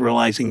Republicans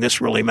realizing this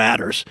really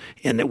matters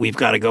and that we've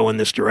got to go in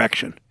this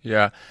direction.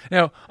 Yeah.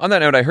 Now, on that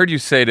note, I heard you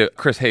say to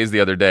Chris Hayes the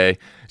other day,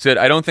 said,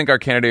 I don't think our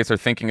candidates are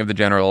thinking of the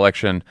general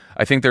election.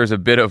 I think there's a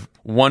bit of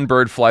one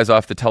bird flies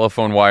off the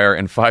telephone wire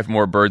and 5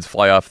 more birds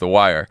fly off the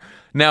wire.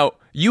 Now,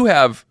 you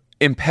have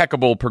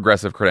impeccable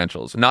progressive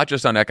credentials, not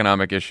just on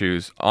economic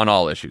issues, on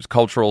all issues,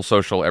 cultural,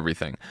 social,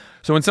 everything.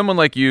 So when someone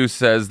like you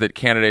says that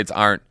candidates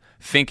aren't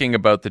thinking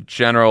about the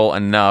general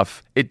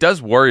enough, it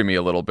does worry me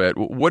a little bit.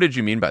 What did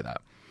you mean by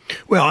that?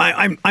 Well,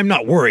 I'm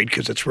not worried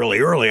because it's really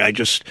early. I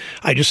just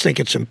think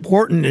it's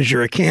important as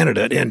you're a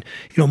candidate. And,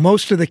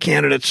 most of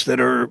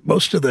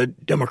the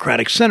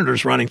Democratic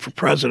senators running for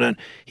president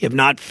have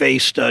not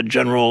faced a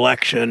general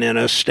election in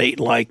a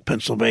state like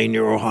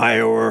Pennsylvania or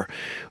Ohio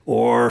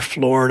or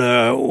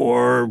Florida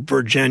or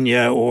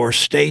Virginia or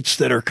states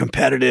that are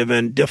competitive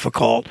and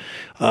difficult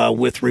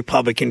with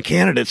Republican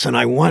candidates. And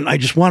I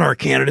just want our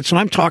candidates, and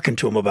I'm talking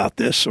to them about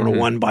this sort of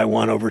one by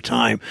one over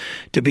time,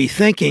 to be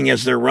thinking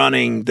as they're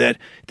running that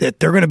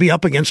they're going to be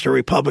up against a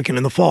Republican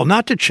in the fall,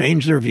 not to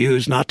change their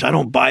views, I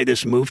don't buy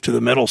this move to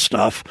the middle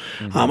stuff.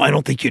 I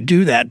don't think you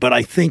do that, but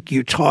I think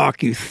you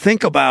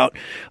think about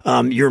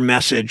your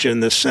message in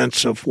the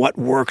sense of what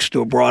works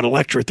to a broad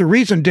electorate. The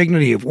reason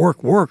Dignity of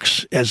Work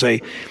works as a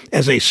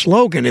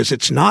slogan is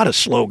it's not a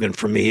slogan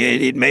for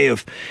me. It may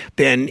have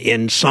been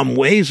in some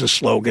ways a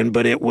slogan,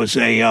 but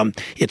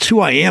it's who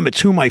I am,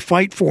 it's whom I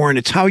fight for, and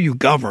it's how you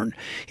govern.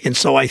 And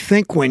so I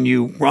think when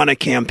you run a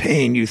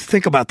campaign, you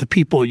think about the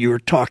people you're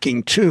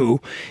talking to,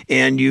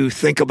 and you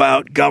think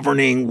about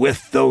governing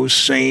with those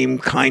same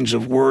kinds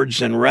of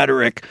words and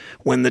rhetoric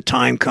when the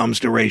time comes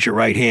to raise your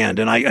right hand.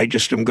 And I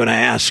just am going to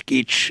ask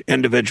each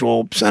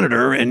individual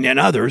senator and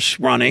others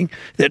running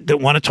that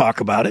want to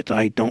talk about it.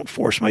 I don't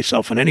force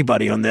myself on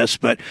anybody on this,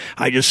 but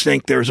I just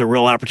think there's a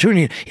real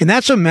opportunity. And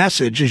that's a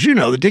message. As you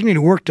know, the Dignity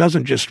of Work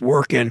doesn't just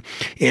work in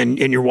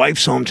your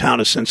wife's hometown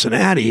of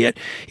Cincinnati.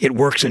 It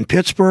works in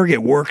Pittsburgh.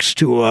 It works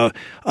to a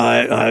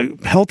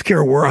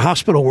healthcare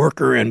hospital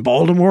worker in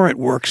Baltimore. It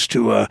works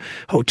to a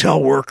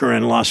hotel worker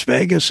in Las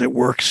Vegas. It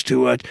works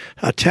to a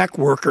tech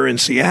worker in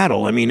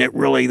Seattle. I mean,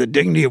 the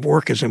Dignity of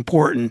Work is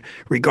important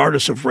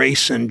regardless of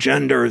race and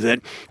gender, that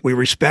we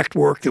respect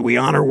work, that we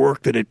honor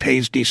work, that it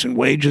pays decent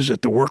wages,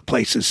 that the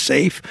workplace is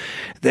safe,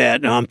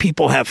 that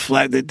people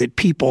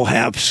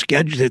have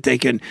schedule,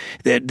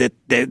 that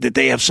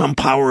they have some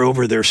power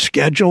over their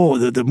schedule.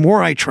 The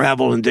more I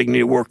travel in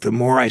Dignity at Work, the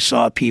more I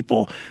saw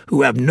people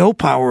who have no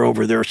power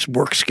over their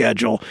work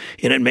schedule,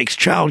 and it makes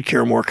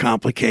childcare more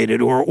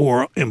complicated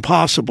or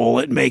impossible.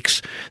 It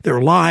makes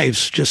their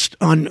lives just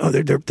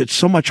it's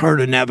so much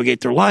harder to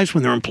navigate their lives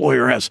when their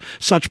employer has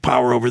such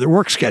power over their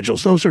work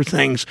schedules. Those are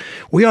things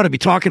we ought to be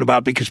talking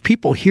about because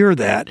people hear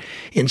that,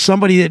 and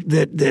somebody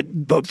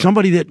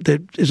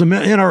that is an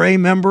NRA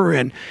member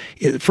and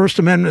First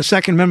Amendment, the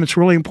Second Amendment's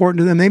really important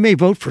to them. They may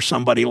vote for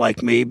somebody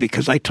like me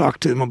because I talk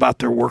to them about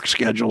their work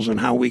schedules and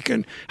how we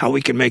can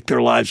make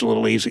their lives a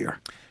little easier.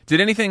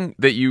 Did anything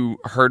that you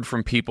heard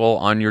from people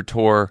on your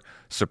tour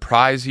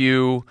surprise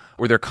you?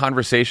 Were there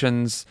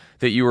conversations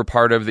that you were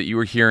part of that you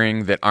were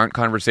hearing that aren't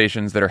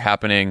conversations that are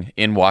happening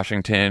in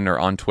Washington or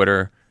on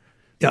Twitter?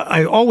 Yeah,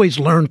 I always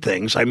learn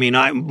things. I mean,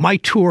 my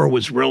tour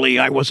was really,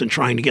 I wasn't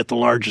trying to get the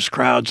largest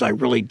crowds. I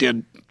really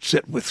did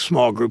sit with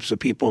small groups of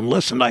people and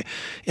listen.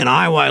 In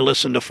Iowa, I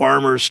listened to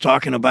farmers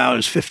talking about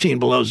it's 15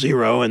 below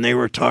zero, and they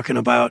were talking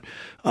about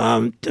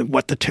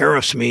what the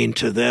tariffs mean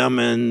to them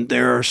and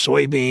their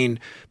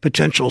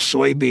potential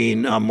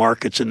soybean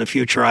markets in the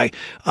future.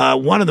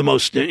 One of the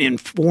most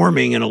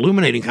informing and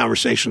illuminating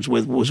conversations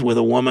was with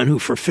a woman who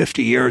for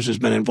 50 years has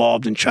been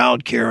involved in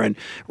childcare and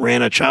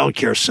ran a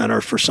childcare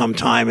center for some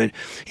time. And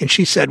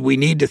she said, we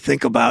need to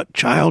think about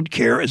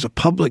childcare as a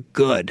public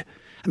good.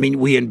 I mean,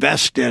 we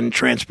invest in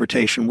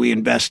transportation, we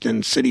invest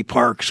in city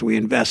parks, we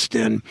invest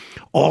in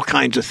all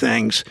kinds of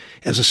things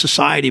as a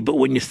society. But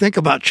when you think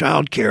about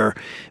childcare,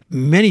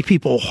 many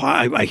people,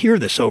 I hear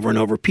this over and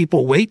over,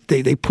 people wait,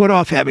 they put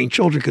off having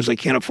children because they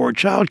can't afford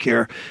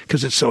childcare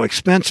because it's so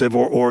expensive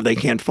or they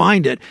can't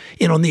find it.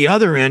 And on the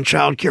other end,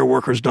 childcare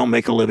workers don't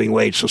make a living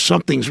wage. So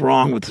something's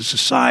wrong with the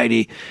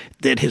society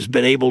that has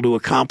been able to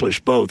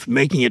accomplish both,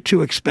 making it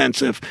too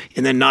expensive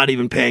and then not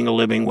even paying a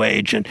living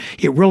wage. And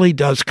it really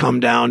does come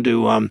down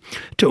to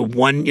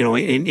one,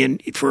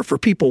 for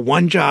people,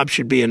 one job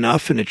should be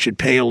enough and it should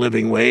pay a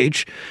living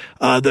wage.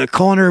 The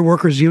Culinary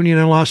Workers Union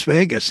in Las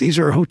Vegas, these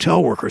are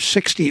hotel workers,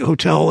 60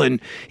 hotel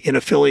and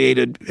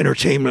affiliated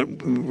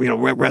entertainment,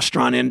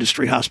 restaurant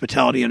industry,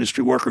 hospitality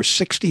industry workers,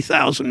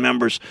 60,000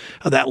 members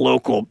of that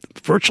local.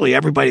 Virtually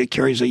everybody that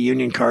carries a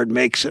union card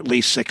makes at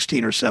least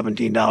 $16 or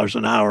 $17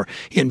 an hour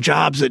in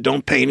jobs that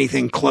don't pay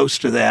anything close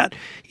to that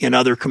in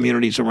other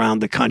communities around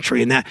the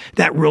country. And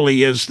that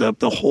really is the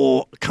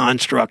whole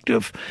construct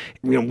of,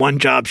 one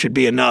job should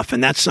be enough.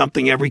 And that's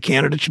something every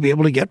candidate should be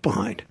able to get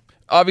behind.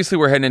 Obviously,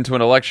 we're heading into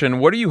an election.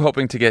 What are you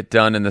hoping to get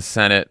done in the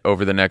Senate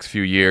over the next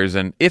few years?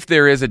 And if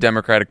there is a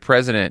Democratic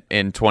president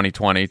in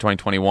 2020,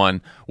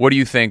 2021, what do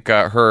you think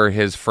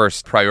his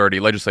first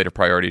legislative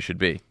priority should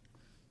be?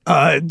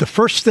 The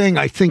first thing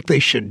I think they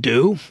should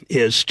do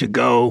is to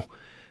go,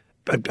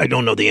 I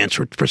don't know the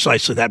answer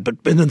precisely to that, but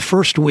in the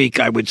first week,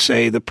 I would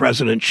say the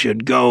president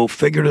should go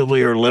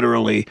figuratively or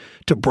literally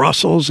to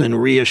Brussels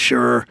and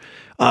reassure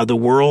the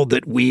world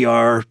that we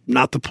are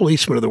not the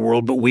policemen of the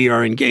world, but we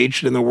are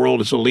engaged in the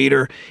world as a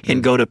leader,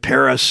 and go to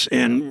Paris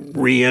and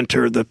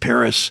re-enter the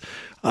Paris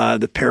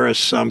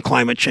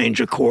climate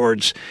change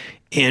accords,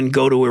 and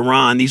go to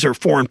Iran. These are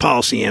foreign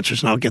policy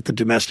answers, and I'll get the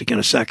domestic in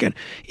a second.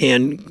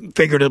 And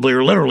figuratively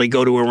or literally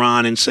go to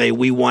Iran and say,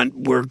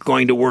 we're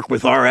going to work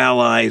with our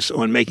allies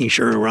on making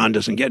sure Iran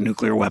doesn't get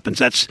nuclear weapons.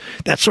 That's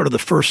sort of the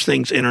first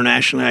things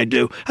internationally I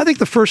do. I think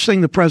the first thing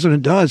the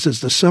president does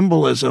is the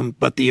symbolism,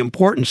 but the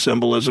important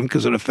symbolism,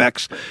 because it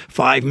affects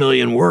 5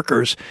 million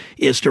workers,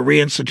 is to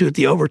reinstitute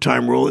the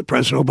overtime rule that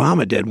President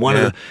Obama did. One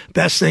of the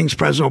best things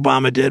President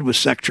Obama did with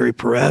Secretary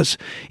Perez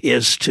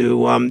is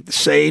to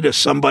say to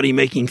somebody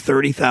making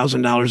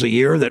 $30,000 a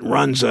year that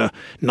runs a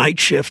night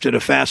shift at a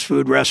fast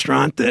food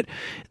restaurant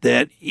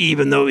that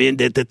even though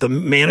that the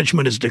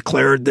management has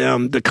declared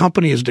them, the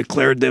company has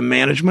declared them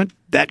management,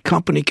 that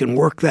company can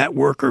work that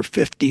worker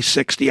 50,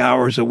 60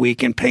 hours a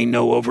week and pay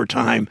no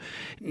overtime.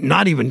 I'm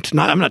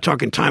not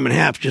talking time and a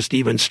half, just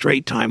even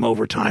straight time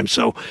overtime.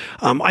 So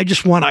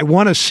I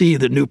want to see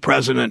the new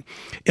president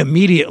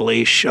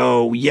immediately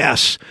show,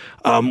 yes,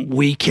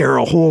 we care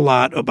a whole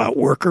lot about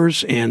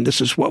workers, and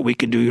this is what we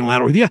can do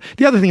unilaterally.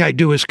 The other thing I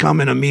do is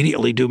come and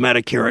immediately do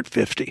Medicare at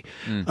 50.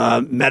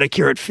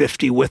 Medicare at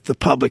 50 with the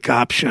public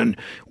option,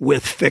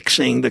 with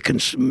fixing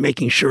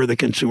making sure the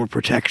consumer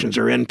protections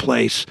are in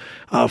place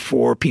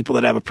for people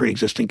that have a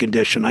pre-existing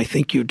condition. I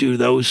think you do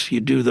those. You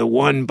do the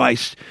one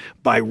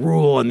by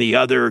rule, and the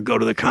other go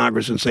to the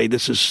Congress and say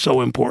this is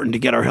so important to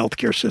get our health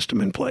care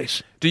system in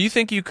place. Do you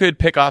think you could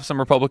pick off some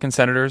Republican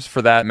senators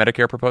for that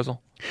Medicare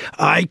proposal?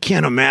 I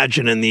can't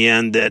imagine in the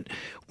end that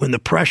when the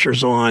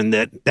pressure's on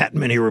that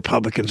many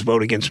Republicans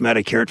vote against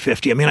Medicare at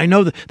 50. I mean, I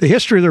know the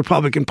history of the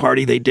Republican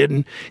Party, they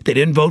didn't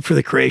vote for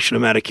the creation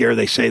of Medicare.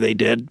 They say they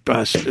did.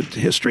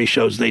 History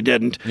shows they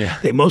didn't. Yeah.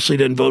 They mostly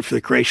didn't vote for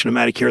the creation of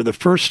Medicare. The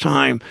first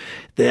time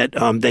that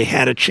they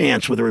had a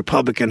chance with the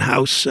Republican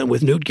House,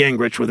 with Newt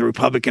Gingrich, with the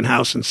Republican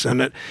House and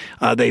Senate,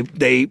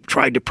 they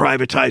tried to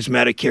privatize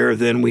Medicare.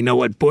 Then we know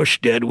what Bush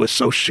did with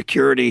Social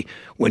Security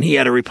when he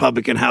had a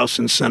Republican House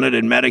and Senate,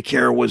 and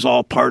Medicare was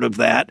all part of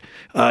that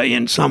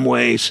in some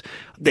ways.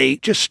 They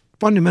just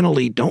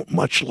fundamentally don't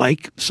much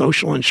like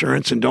social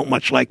insurance and don't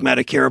much like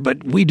Medicare,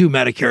 but we do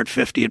Medicare at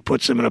 50. It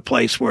puts them in a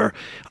place where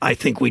I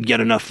think we'd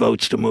get enough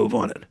votes to move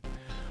on it.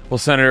 Well,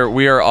 Senator,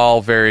 we are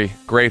all very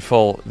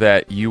grateful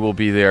that you will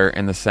be there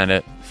in the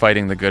Senate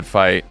fighting the good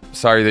fight.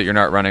 Sorry that you're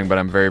not running, but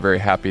I'm very, very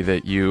happy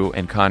that you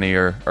and Connie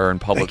are in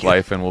public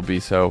life and will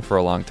be so for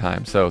a long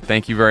time. So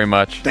thank you very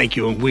much. Thank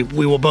you. We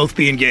will both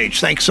be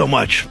engaged. Thanks so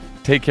much.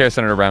 Take care,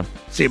 Senator Brown.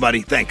 See you,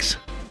 buddy. Thanks.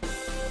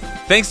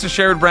 Thanks to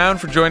Sherrod Brown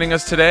for joining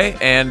us today,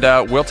 and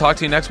we'll talk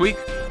to you next week.